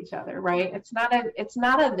opposition to each other, right? It's not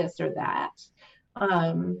a this or that.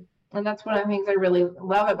 And that's one of the things I really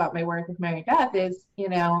love about my work with Mary Beth is,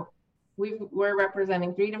 we're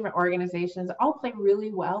representing 3 different organizations that all play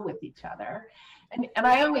really well with each other. And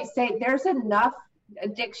I always say there's enough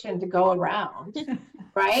addiction to go around,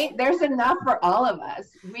 right? There's enough for all of us.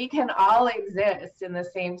 We can all exist in the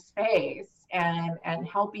same space and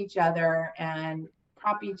help each other and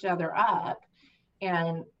prop each other up.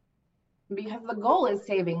 And because the goal is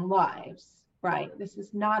saving lives, right? This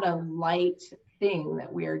is not a light thing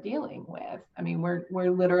that we are dealing with. I mean,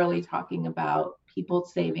 we're literally talking about people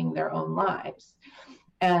saving their own lives.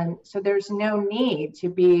 And so there's no need to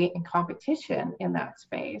be in competition in that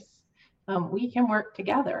space. We can work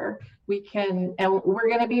together. And we're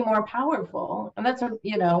going to be more powerful. And that's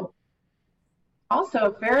also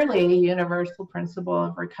a fairly universal principle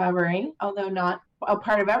of recovery, although not a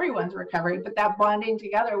part of everyone's recovery, but that bonding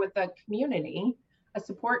together with a community, a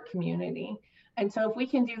support community. And so if we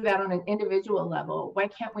can do that on an individual level, why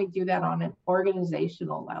can't we do that on an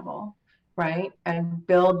organizational level, right? And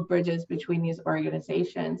build bridges between these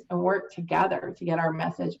organizations and work together to get our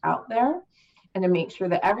message out there and to make sure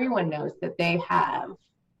that everyone knows that they have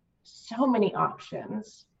so many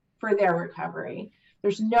options for their recovery.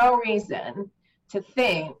 There's no reason to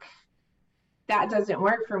think that doesn't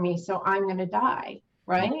work for me, so I'm going to die,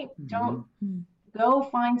 right? Mm-hmm. Don't go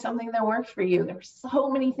find something that works for you. There's so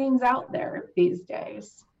many things out there these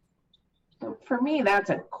days. So for me, that's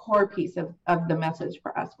a core piece of the message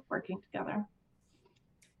for us working together.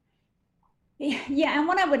 Yeah, and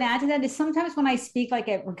what I would add to that is sometimes when I speak like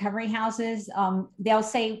at recovery houses, they'll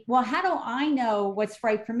say, well, how do I know what's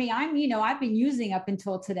right for me? I've been using up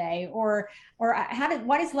until today, or why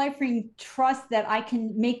does LifeSpring trust that I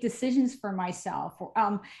can make decisions for myself?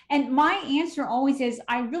 And my answer always is,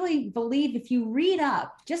 I really believe if you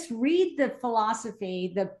just read the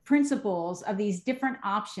philosophy, the principles of these different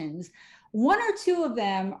options, 1 or 2 of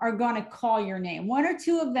them are going to call your name. 1 or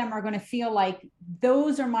 2 of them are going to feel like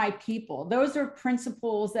those are my people. Those are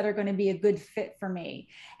principles that are going to be a good fit for me.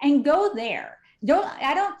 And go there.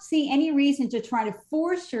 I don't see any reason to try to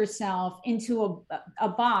force yourself into a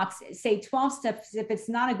box, say 12 steps, if it's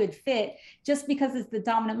not a good fit, just because it's the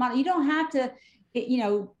dominant model. You don't have to,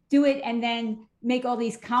 do it and then make all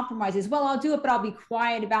these compromises. Well, I'll do it, but I'll be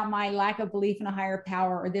quiet about my lack of belief in a higher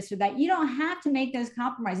power or this or that. You don't have to make those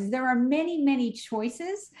compromises. There are many, many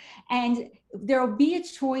choices, and there will be a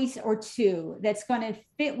choice or two that's going to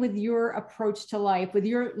fit with your approach to life, with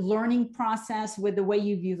your learning process, with the way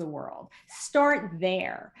you view the world. Start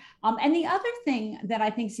there. And the other thing that I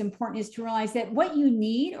think is important is to realize that what you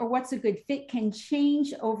need or what's a good fit can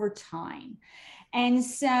change over time. And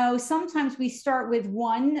so sometimes we start with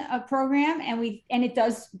one program and it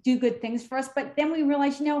does do good things for us, but then we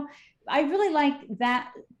realize, I really like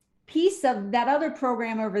that piece of that other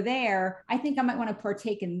program over there. I think I might want to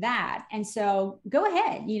partake in that. And so go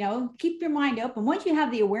ahead, keep your mind open. Once you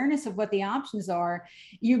have the awareness of what the options are,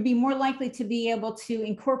 you'd be more likely to be able to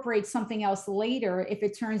incorporate something else later if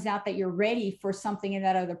it turns out that you're ready for something in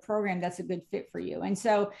that other program that's a good fit for you. And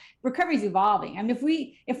so recovery is evolving. I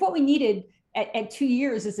mean, if what we needed at 2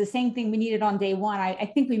 years is the same thing we needed on day one, I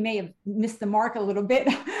think we may have missed the mark a little bit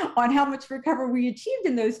on how much recovery we achieved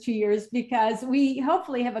in those 2 years, because we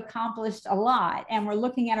hopefully have accomplished a lot and we're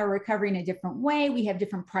looking at our recovery in a different way. We have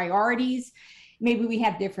different priorities. Maybe we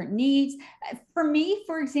have different needs. For me,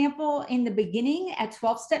 for example, in the beginning at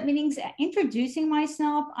 12-step meetings, introducing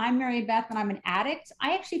myself, I'm Mary Beth and I'm an addict,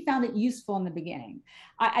 I actually found it useful in the beginning.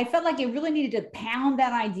 I felt like it really needed to pound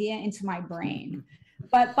that idea into my brain.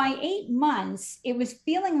 But by 8 months, it was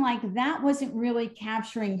feeling like that wasn't really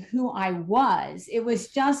capturing who I was. It was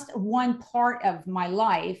just one part of my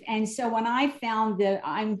life. And so when I found that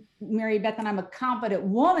I'm Mary Beth and I'm a competent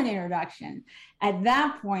woman introduction, at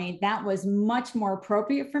that point, that was much more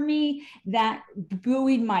appropriate for me. That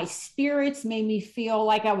buoyed my spirits, made me feel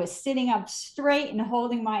like I was sitting up straight and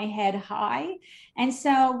holding my head high. And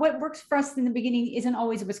so what works for us in the beginning isn't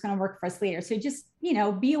always what's going to work for us later. So just,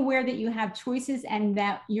 be aware that you have choices and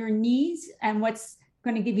that your needs and what's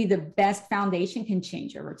going to give you the best foundation can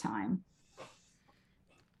change over time.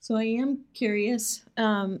 So I am curious,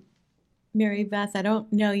 Mary Beth, I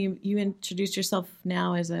don't know, you introduced yourself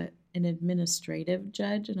now as an administrative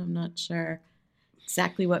judge, and I'm not sure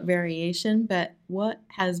exactly what variation, but what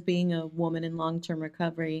has being a woman in long-term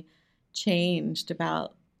recovery changed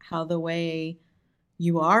about how the way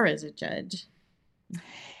you are as a judge?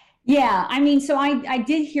 Yeah, I mean, so I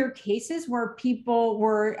did hear cases where people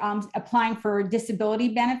were applying for disability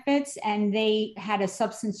benefits and they had a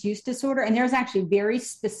substance use disorder. And there's actually very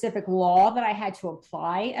specific law that I had to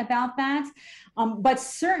apply about that. But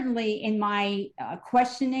certainly in my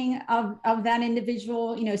questioning of that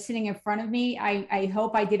individual, sitting in front of me, I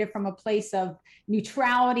hope I did it from a place of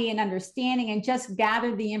neutrality and understanding and just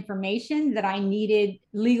gathered the information that I needed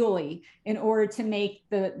legally in order to make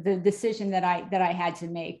the decision that I had to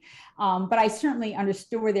make. But I certainly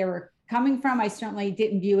understood where they were coming from. I certainly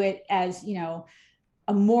didn't view it as,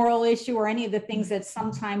 a moral issue or any of the things that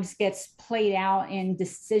sometimes gets played out in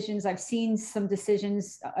decisions. I've seen some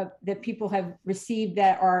decisions that people have received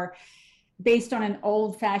that are based on an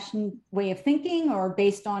old-fashioned way of thinking or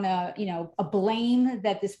based on a blame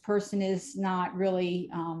that this person is not really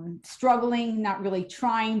struggling, not really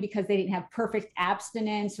trying because they didn't have perfect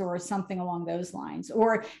abstinence or something along those lines,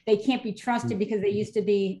 or they can't be trusted because they used to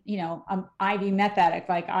be, an IV meth addict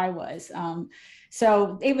like I was.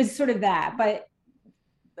 So it was sort of that, but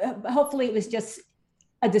hopefully it was just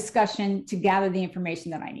a discussion to gather the information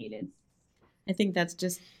that I needed. I think that's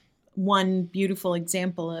just one beautiful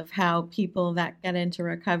example of how people that get into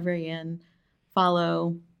recovery and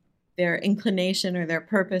follow their inclination or their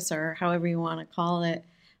purpose or however you want to call it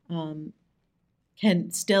can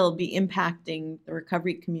still be impacting the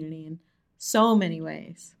recovery community in so many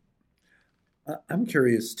ways. I'm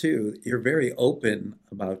curious too, you're very open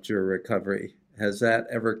about your recovery. Has that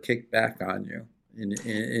ever kicked back on you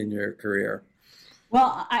in your career?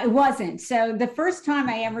 Well, I wasn't. So the first time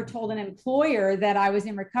I ever told an employer that I was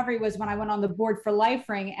in recovery was when I went on the board for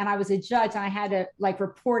LifeRing, and I was a judge and I had to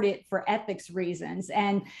report it for ethics reasons.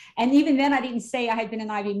 And even then I didn't say I had been an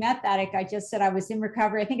IV meth addict. I just said I was in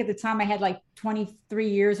recovery. I think at the time I had 23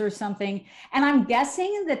 years or something. And I'm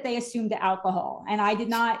guessing that they assumed alcohol, and I did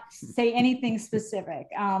not say anything specific.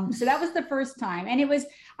 So that was the first time. And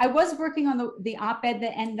I was working on the op-ed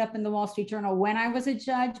that ended up in the Wall Street Journal when I was a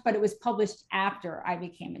judge, but it was published after I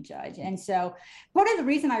became a judge. And so part of the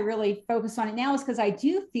reason I really focus on it now is because I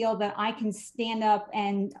do feel that I can stand up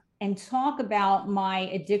and talk about my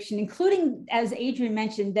addiction, including, as Adrian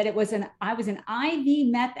mentioned, that I was an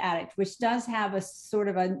IV meth addict, which does have a sort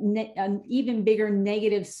of an even bigger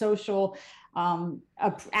negative social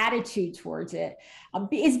attitude towards it,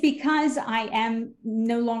 is because I am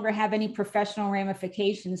no longer have any professional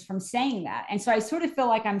ramifications from saying that. And so I sort of feel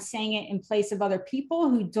like I'm saying it in place of other people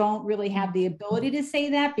who don't really have the ability to say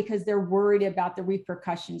that because they're worried about the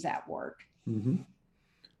repercussions at work. Mm-hmm.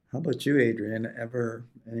 How about you, Adrienne? Ever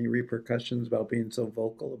any repercussions about being so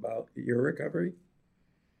vocal about your recovery?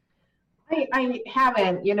 I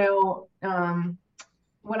haven't.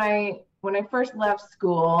 When I first left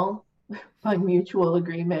school, by mutual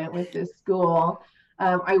agreement with this school,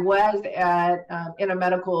 I was in a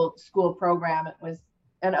medical school program. It was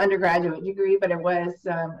an undergraduate degree, but it was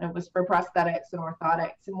for prosthetics and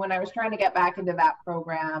orthotics. And when I was trying to get back into that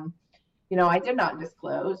program, I did not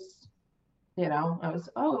disclose. I was,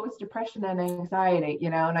 it was depression and anxiety,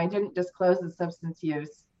 and I didn't disclose the substance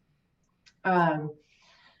use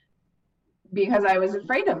because I was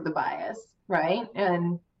afraid of the bias, right?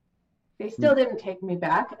 And they still didn't take me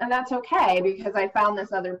back, and that's okay because I found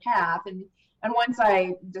this other path. And once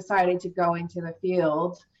I decided to go into the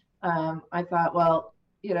field, I thought, well,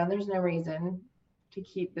 there's no reason to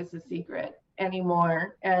keep this a secret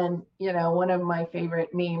anymore. And, one of my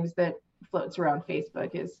favorite memes that floats around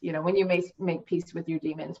Facebook is, when you make peace with your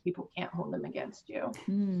demons, people can't hold them against you.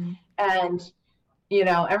 And,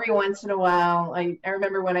 every once in a while, I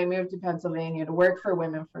remember when I moved to Pennsylvania to work for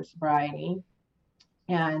Women for Sobriety,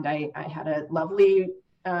 and I had a lovely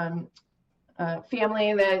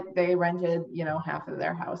family that they rented, half of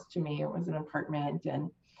their house to me. It was an apartment,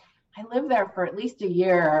 and I lived there for at least a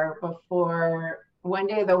year before one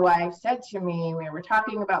day the wife said to me, we were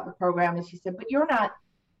talking about the program, and she said, "But you're not,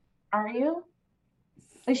 are you?"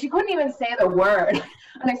 Like, she couldn't even say the word.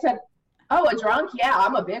 And I said, "Oh, a drunk? Yeah,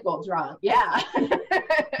 I'm a big old drunk. Yeah."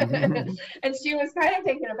 And she was kind of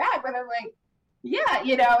taken aback, but I'm like, yeah,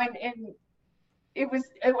 and it was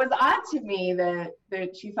odd to me that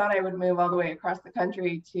she thought I would move all the way across the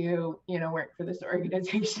country to, work for this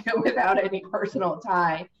organization without any personal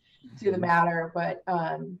tie to the matter. But,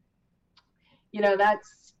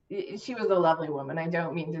 she was a lovely woman. I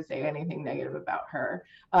don't mean to say anything negative about her.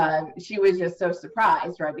 She was just so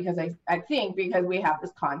surprised, right? Because I think because we have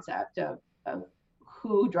this concept of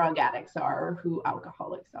who drug addicts are, or who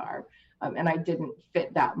alcoholics are, and I didn't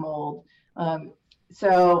fit that mold.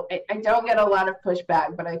 So I don't get a lot of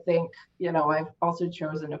pushback, but I think, I've also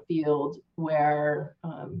chosen a field where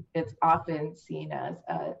it's often seen as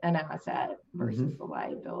an asset versus a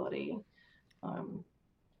liability.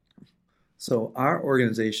 So our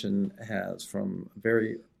organization has, from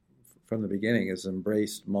the beginning, has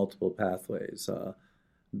embraced multiple pathways.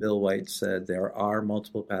 Bill White said there are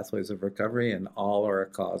multiple pathways of recovery and all are a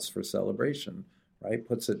cause for celebration, right?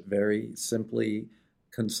 Puts it very simply,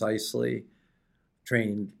 concisely.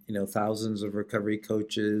 Trained, thousands of recovery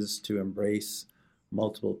coaches to embrace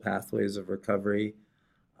multiple pathways of recovery.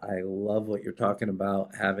 I love what you're talking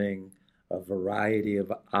about, having a variety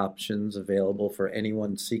of options available for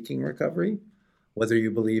anyone seeking recovery, whether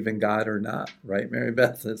you believe in God or not, right, Mary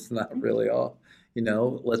Beth? It's not really all,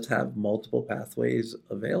 let's have multiple pathways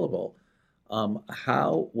available.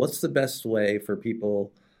 What's the best way for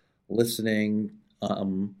people listening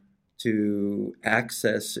to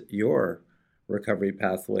access your recovery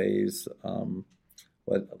pathways?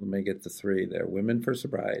 Let me get the three there: Women for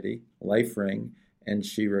Sobriety, LifeRing, and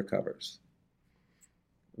She Recovers.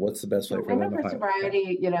 What's the best way for them to find? Women for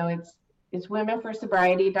Sobriety, it's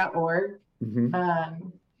womenforsobriety.org.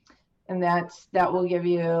 And that will give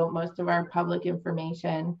you most of our public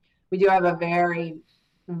information. We do have a very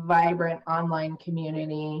vibrant online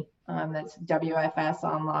community. That's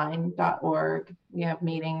wfsonline.org. We have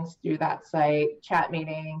meetings through that site, chat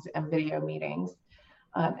meetings and video meetings.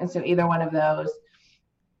 And so either one of those,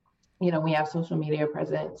 we have social media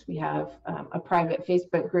presence. We have a private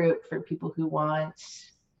Facebook group for people who want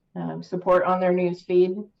support on their news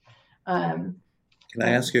feed. Can I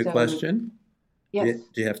ask you a question? Yes.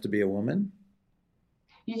 Do you have to be a woman?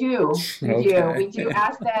 You do. Do. We do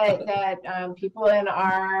ask that people in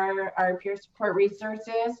our peer support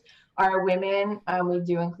resources are women. We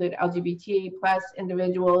do include LGBT plus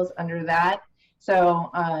individuals under that.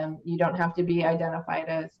 So you don't have to be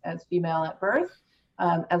identified as female at birth,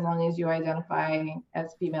 as long as you identify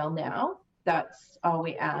as female now. That's all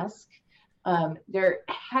we ask. There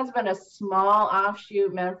has been a small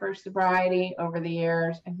offshoot, Men for Sobriety, over the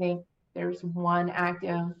years. I think there's there's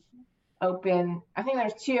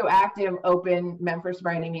 2 active open Men for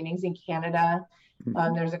Sobriety meetings in Canada.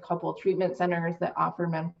 There's a couple treatment centers that offer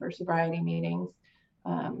Men for Sobriety meetings,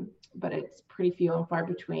 but it's pretty few and far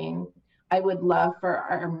between. I would love for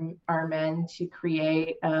our men to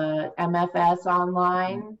create a MFS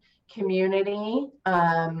online community,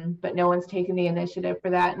 but no one's taken the initiative for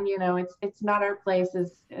that. And, it's not our place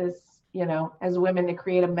as women to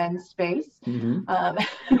create a men's space. But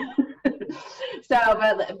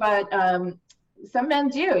some men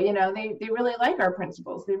do, they really like our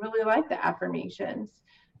principles. They really like the affirmations,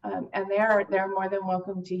 and they're more than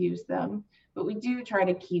welcome to use them. But we do try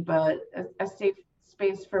to keep a safe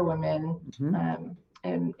space for women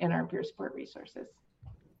in our peer support resources.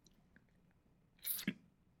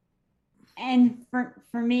 And for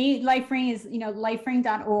me, LifeRing is,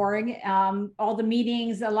 lifering.org. All the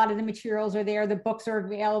meetings, a lot of the materials are there. The books are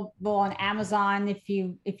available on Amazon if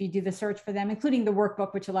you do the search for them, including the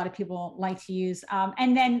workbook, which a lot of people like to use.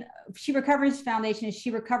 And then She Recovers Foundation is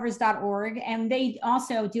sherecovers.org. And they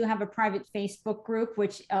also do have a private Facebook group,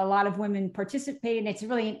 which a lot of women participate in. It's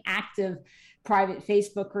really an active private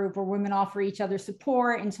Facebook group where women offer each other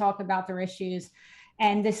support and talk about their issues.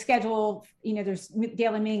 And the schedule, there's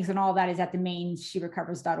daily meetings and all that is at the main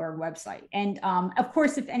sherecovers.org website. And of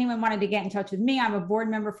course, if anyone wanted to get in touch with me, I'm a board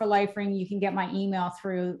member for LifeRing. You can get my email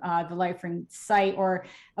through the LifeRing site, or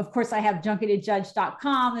of course I have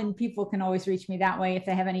junketedjudge.com, and people can always reach me that way if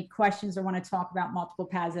they have any questions or want to talk about multiple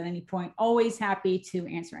paths at any point. Always happy to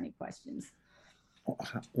answer any questions.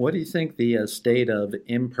 What do you think the state of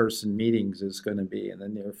in-person meetings is going to be in the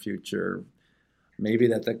near future? Maybe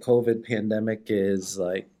that the COVID pandemic is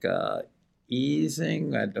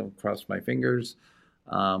easing. I don't cross my fingers.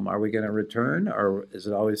 Are we going to return, or is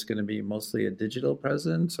it always going to be mostly a digital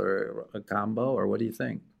presence or a combo, or what do you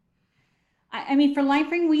think? I mean, for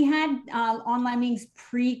LifeRing, we had online meetings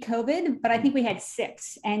pre-COVID, but I think we had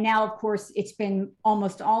 6. And now, of course, it's been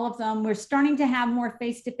almost all of them. We're starting to have more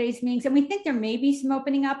face-to-face meetings, and we think there may be some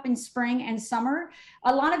opening up in spring and summer.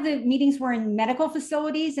 A lot of the meetings were in medical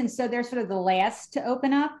facilities, and so they're sort of the last to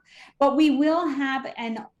open up. But we will have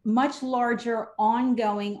a much larger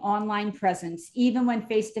ongoing online presence, even when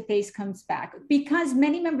face-to-face comes back, because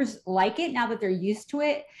many members like it now that they're used to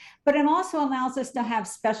it. But it also allows us to have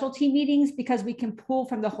specialty meetings because we can pull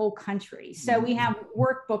from the whole country. So we have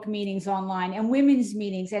workbook meetings online, and women's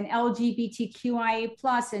meetings, and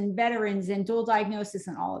LGBTQIA+ and veterans and dual diagnosis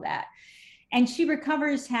and all of that. And She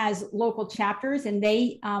Recovers has local chapters, and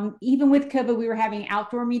they, even with COVID, we were having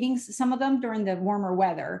outdoor meetings, some of them during the warmer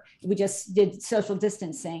weather. We just did social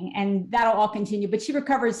distancing, and that'll all continue. But She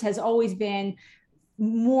Recovers has always been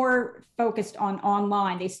more focused on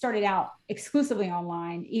online. They started out exclusively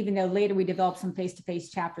online, even though later we developed some face-to-face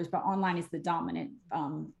chapters, but online is the dominant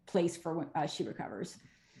place for She Recovers.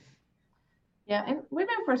 Yeah, and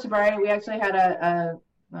Women for Sobriety, we actually had a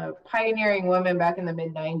pioneering woman back in the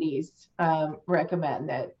mid-90s recommend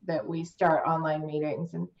that we start online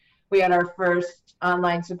meetings. And we had our first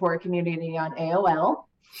online support community on AOL.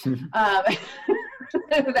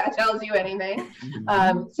 That tells you anything.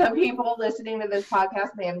 Some people listening to this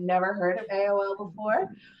podcast may have never heard of AOL before.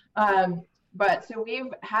 But so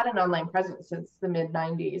we've had an online presence since the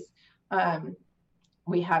mid-90s.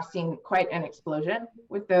 We have seen quite an explosion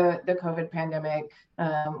with the COVID pandemic.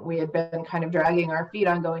 We had been kind of dragging our feet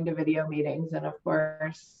on going to video meetings. And of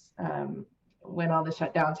course, when all the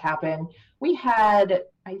shutdowns happened, we had,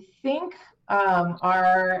 I think,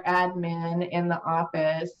 our admin in the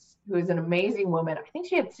office, who is an amazing woman. I think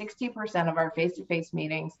she had 60% of our face-to-face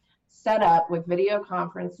meetings set up with video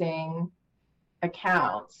conferencing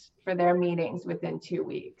accounts for their meetings within 2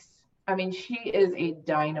 weeks. I mean, she is a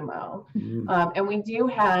dynamo. And we do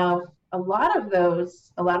have a lot of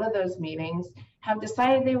those meetings have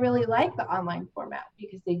decided they really like the online format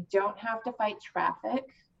because they don't have to fight traffic.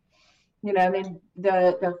 The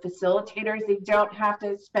facilitators, they don't have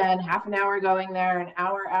to spend half an hour going there, an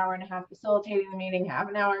hour and a half facilitating the meeting, half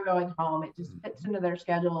an hour going home. It just fits into their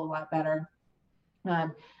schedule a lot better.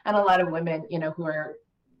 And a lot of women,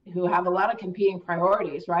 who have a lot of competing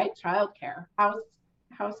priorities, right? Childcare,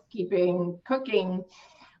 housekeeping, cooking,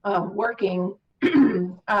 working,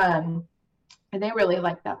 and they really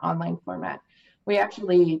like that online format. We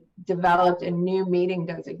actually developed a new meeting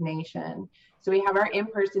designation. So we have our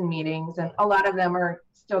in-person meetings, and a lot of them are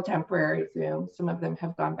still temporary Zoom. Some of them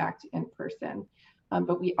have gone back to in-person.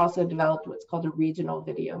 But we also developed what's called a regional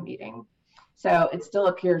video meeting. So it still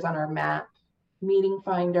appears on our MAP meeting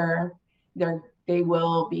finder. They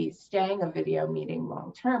will be staying a video meeting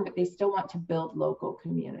long-term, but they still want to build local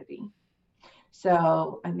community.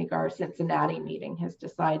 So I think our Cincinnati meeting has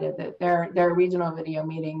decided that their regional video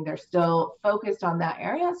meeting, they're still focused on that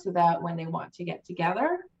area so that when they want to get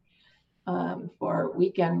together, for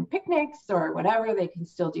weekend picnics or whatever, they can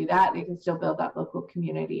still do that. They can still build that local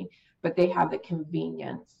community, but they have the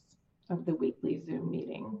convenience of the weekly Zoom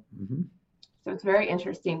meeting. So it's very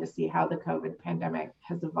interesting to see how the COVID pandemic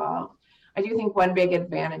has evolved. I do think one big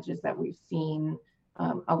advantage is that we've seen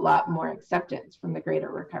a lot more acceptance from the greater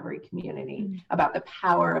recovery community about the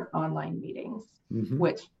power of online meetings,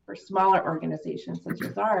 which for smaller organizations such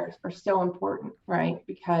as ours are so important, right?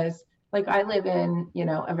 Because like I live in,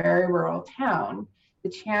 a very rural town, the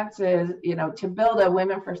chances, to build a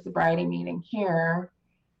Women for Sobriety meeting here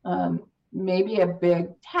may be a big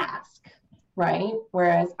task, right?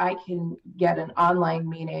 Whereas I can get an online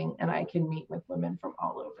meeting and I can meet with women from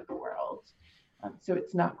all over the world. So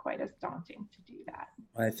it's not quite as daunting to do that.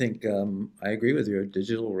 I think I agree with you.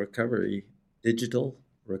 Digital recovery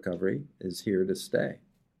is here to stay.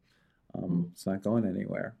 It's not going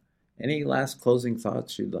anywhere. Any last closing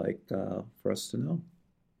thoughts you'd like for us to know?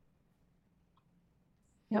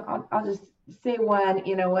 I'll just say one.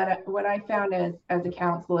 What I found as a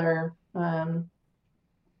counselor, I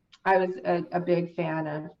was a big fan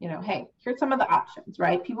of, hey, here's some of the options,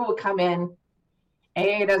 right? People would come in,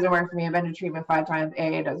 AA doesn't work for me. I've been to treatment 5 times.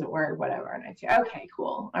 AA doesn't work, whatever. And I'd say, okay,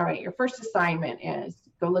 cool. All right. Your first assignment is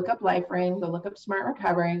go look up LifeRing, go look up Smart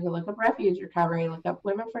Recovery, go look up Refuge Recovery, look up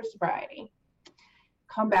Women for Sobriety.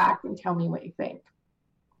 Come back and tell me what you think.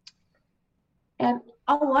 And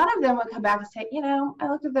a lot of them would come back and say, I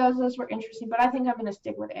looked at those were interesting, but I think I'm going to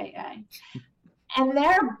stick with AA. And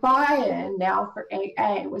their buy-in now for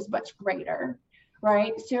AA was much greater,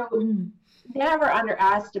 right? So never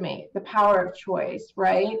underestimate the power of choice,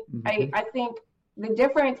 right? I think the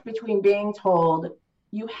difference between being told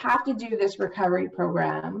you have to do this recovery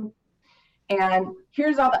program and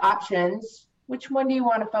here's all the options, which one do you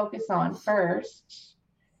want to focus on first?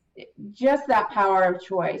 Just that power of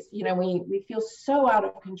choice. We feel so out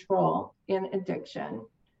of control in addiction,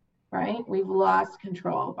 right? We've lost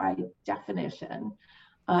control by definition.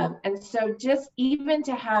 And so just even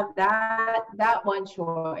to have that one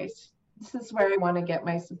choice, this is where I want to get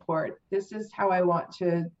my support. This is how I want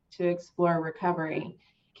to explore recovery,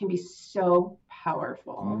 can be so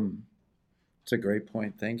powerful. It's a great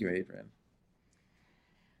point. Thank you, Adrienne.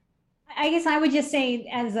 I guess I would just say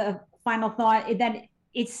as a final thought that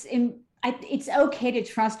it's okay to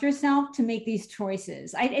trust yourself to make these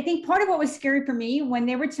choices. I think part of what was scary for me when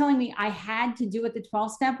they were telling me I had to do it the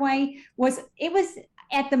 12-step way was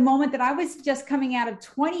at the moment that I was just coming out of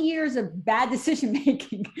 20 years of bad decision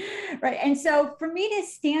making, right? And so for me to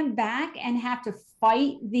stand back and have to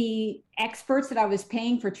fight the experts that I was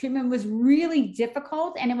paying for treatment was really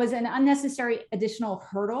difficult, and it was an unnecessary additional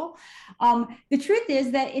hurdle. The truth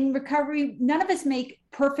is that in recovery, none of us make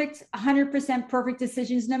 100% perfect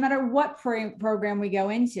decisions, no matter what program we go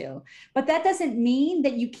into. But that doesn't mean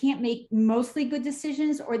that you can't make mostly good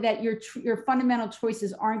decisions or that your fundamental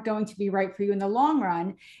choices aren't going to be right for you in the long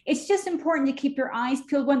run. It's just important to keep your eyes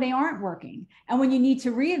peeled when they aren't working and when you need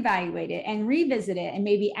to reevaluate it and revisit it and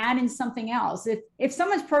maybe add in something else. If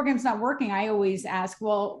someone's program's not working, I always ask,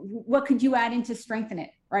 well, what could you add in to strengthen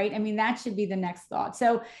it, right? I mean, that should be the next thought.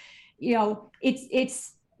 So,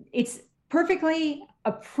 it's perfectly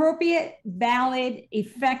appropriate, valid,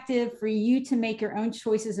 effective for you to make your own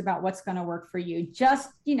choices about what's going to work for you. Just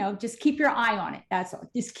keep your eye on it. That's all.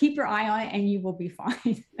 Just keep your eye on it and you will be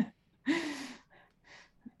fine.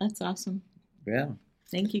 That's awesome. Yeah.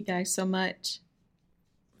 Thank you guys so much.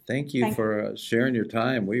 Thank you for sharing your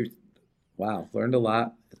time. We learned a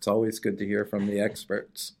lot. It's always good to hear from the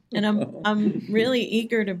experts. And I'm really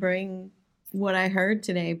eager to bring what I heard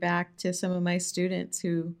today back to some of my students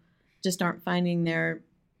who just aren't finding their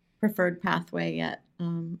preferred pathway yet.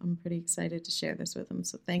 I'm pretty excited to share this with them.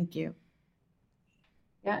 So thank you.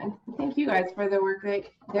 Yeah, and thank you guys for the work that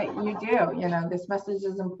you do. This message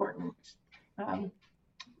is important.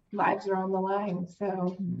 Lives are on the line.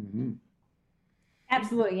 So.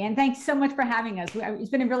 Absolutely. And thanks so much for having us. It's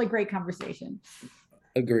been a really great conversation.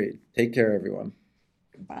 Agreed. Take care, everyone.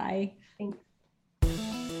 Bye. Thanks.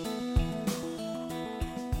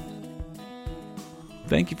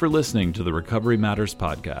 Thank you for listening to the Recovery Matters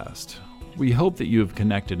podcast. We hope that you have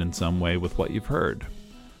connected in some way with what you've heard.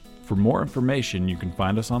 For more information, you can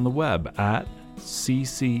find us on the web at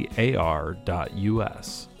ccar.us.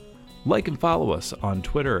 Like and follow us on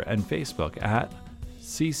Twitter and Facebook at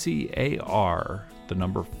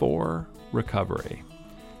CCAR4Recovery,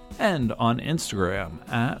 and on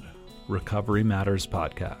Instagram at Recovery Matters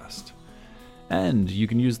Podcast. And you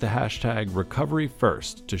can use the hashtag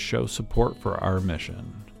 #RecoveryFirst to show support for our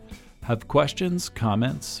mission. Have questions,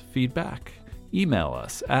 comments, feedback? Email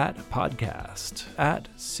us at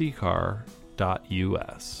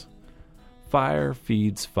podcast@ccar.us. Fire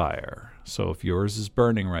feeds fire, so if yours is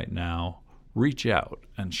burning right now, reach out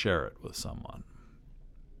and share it with someone.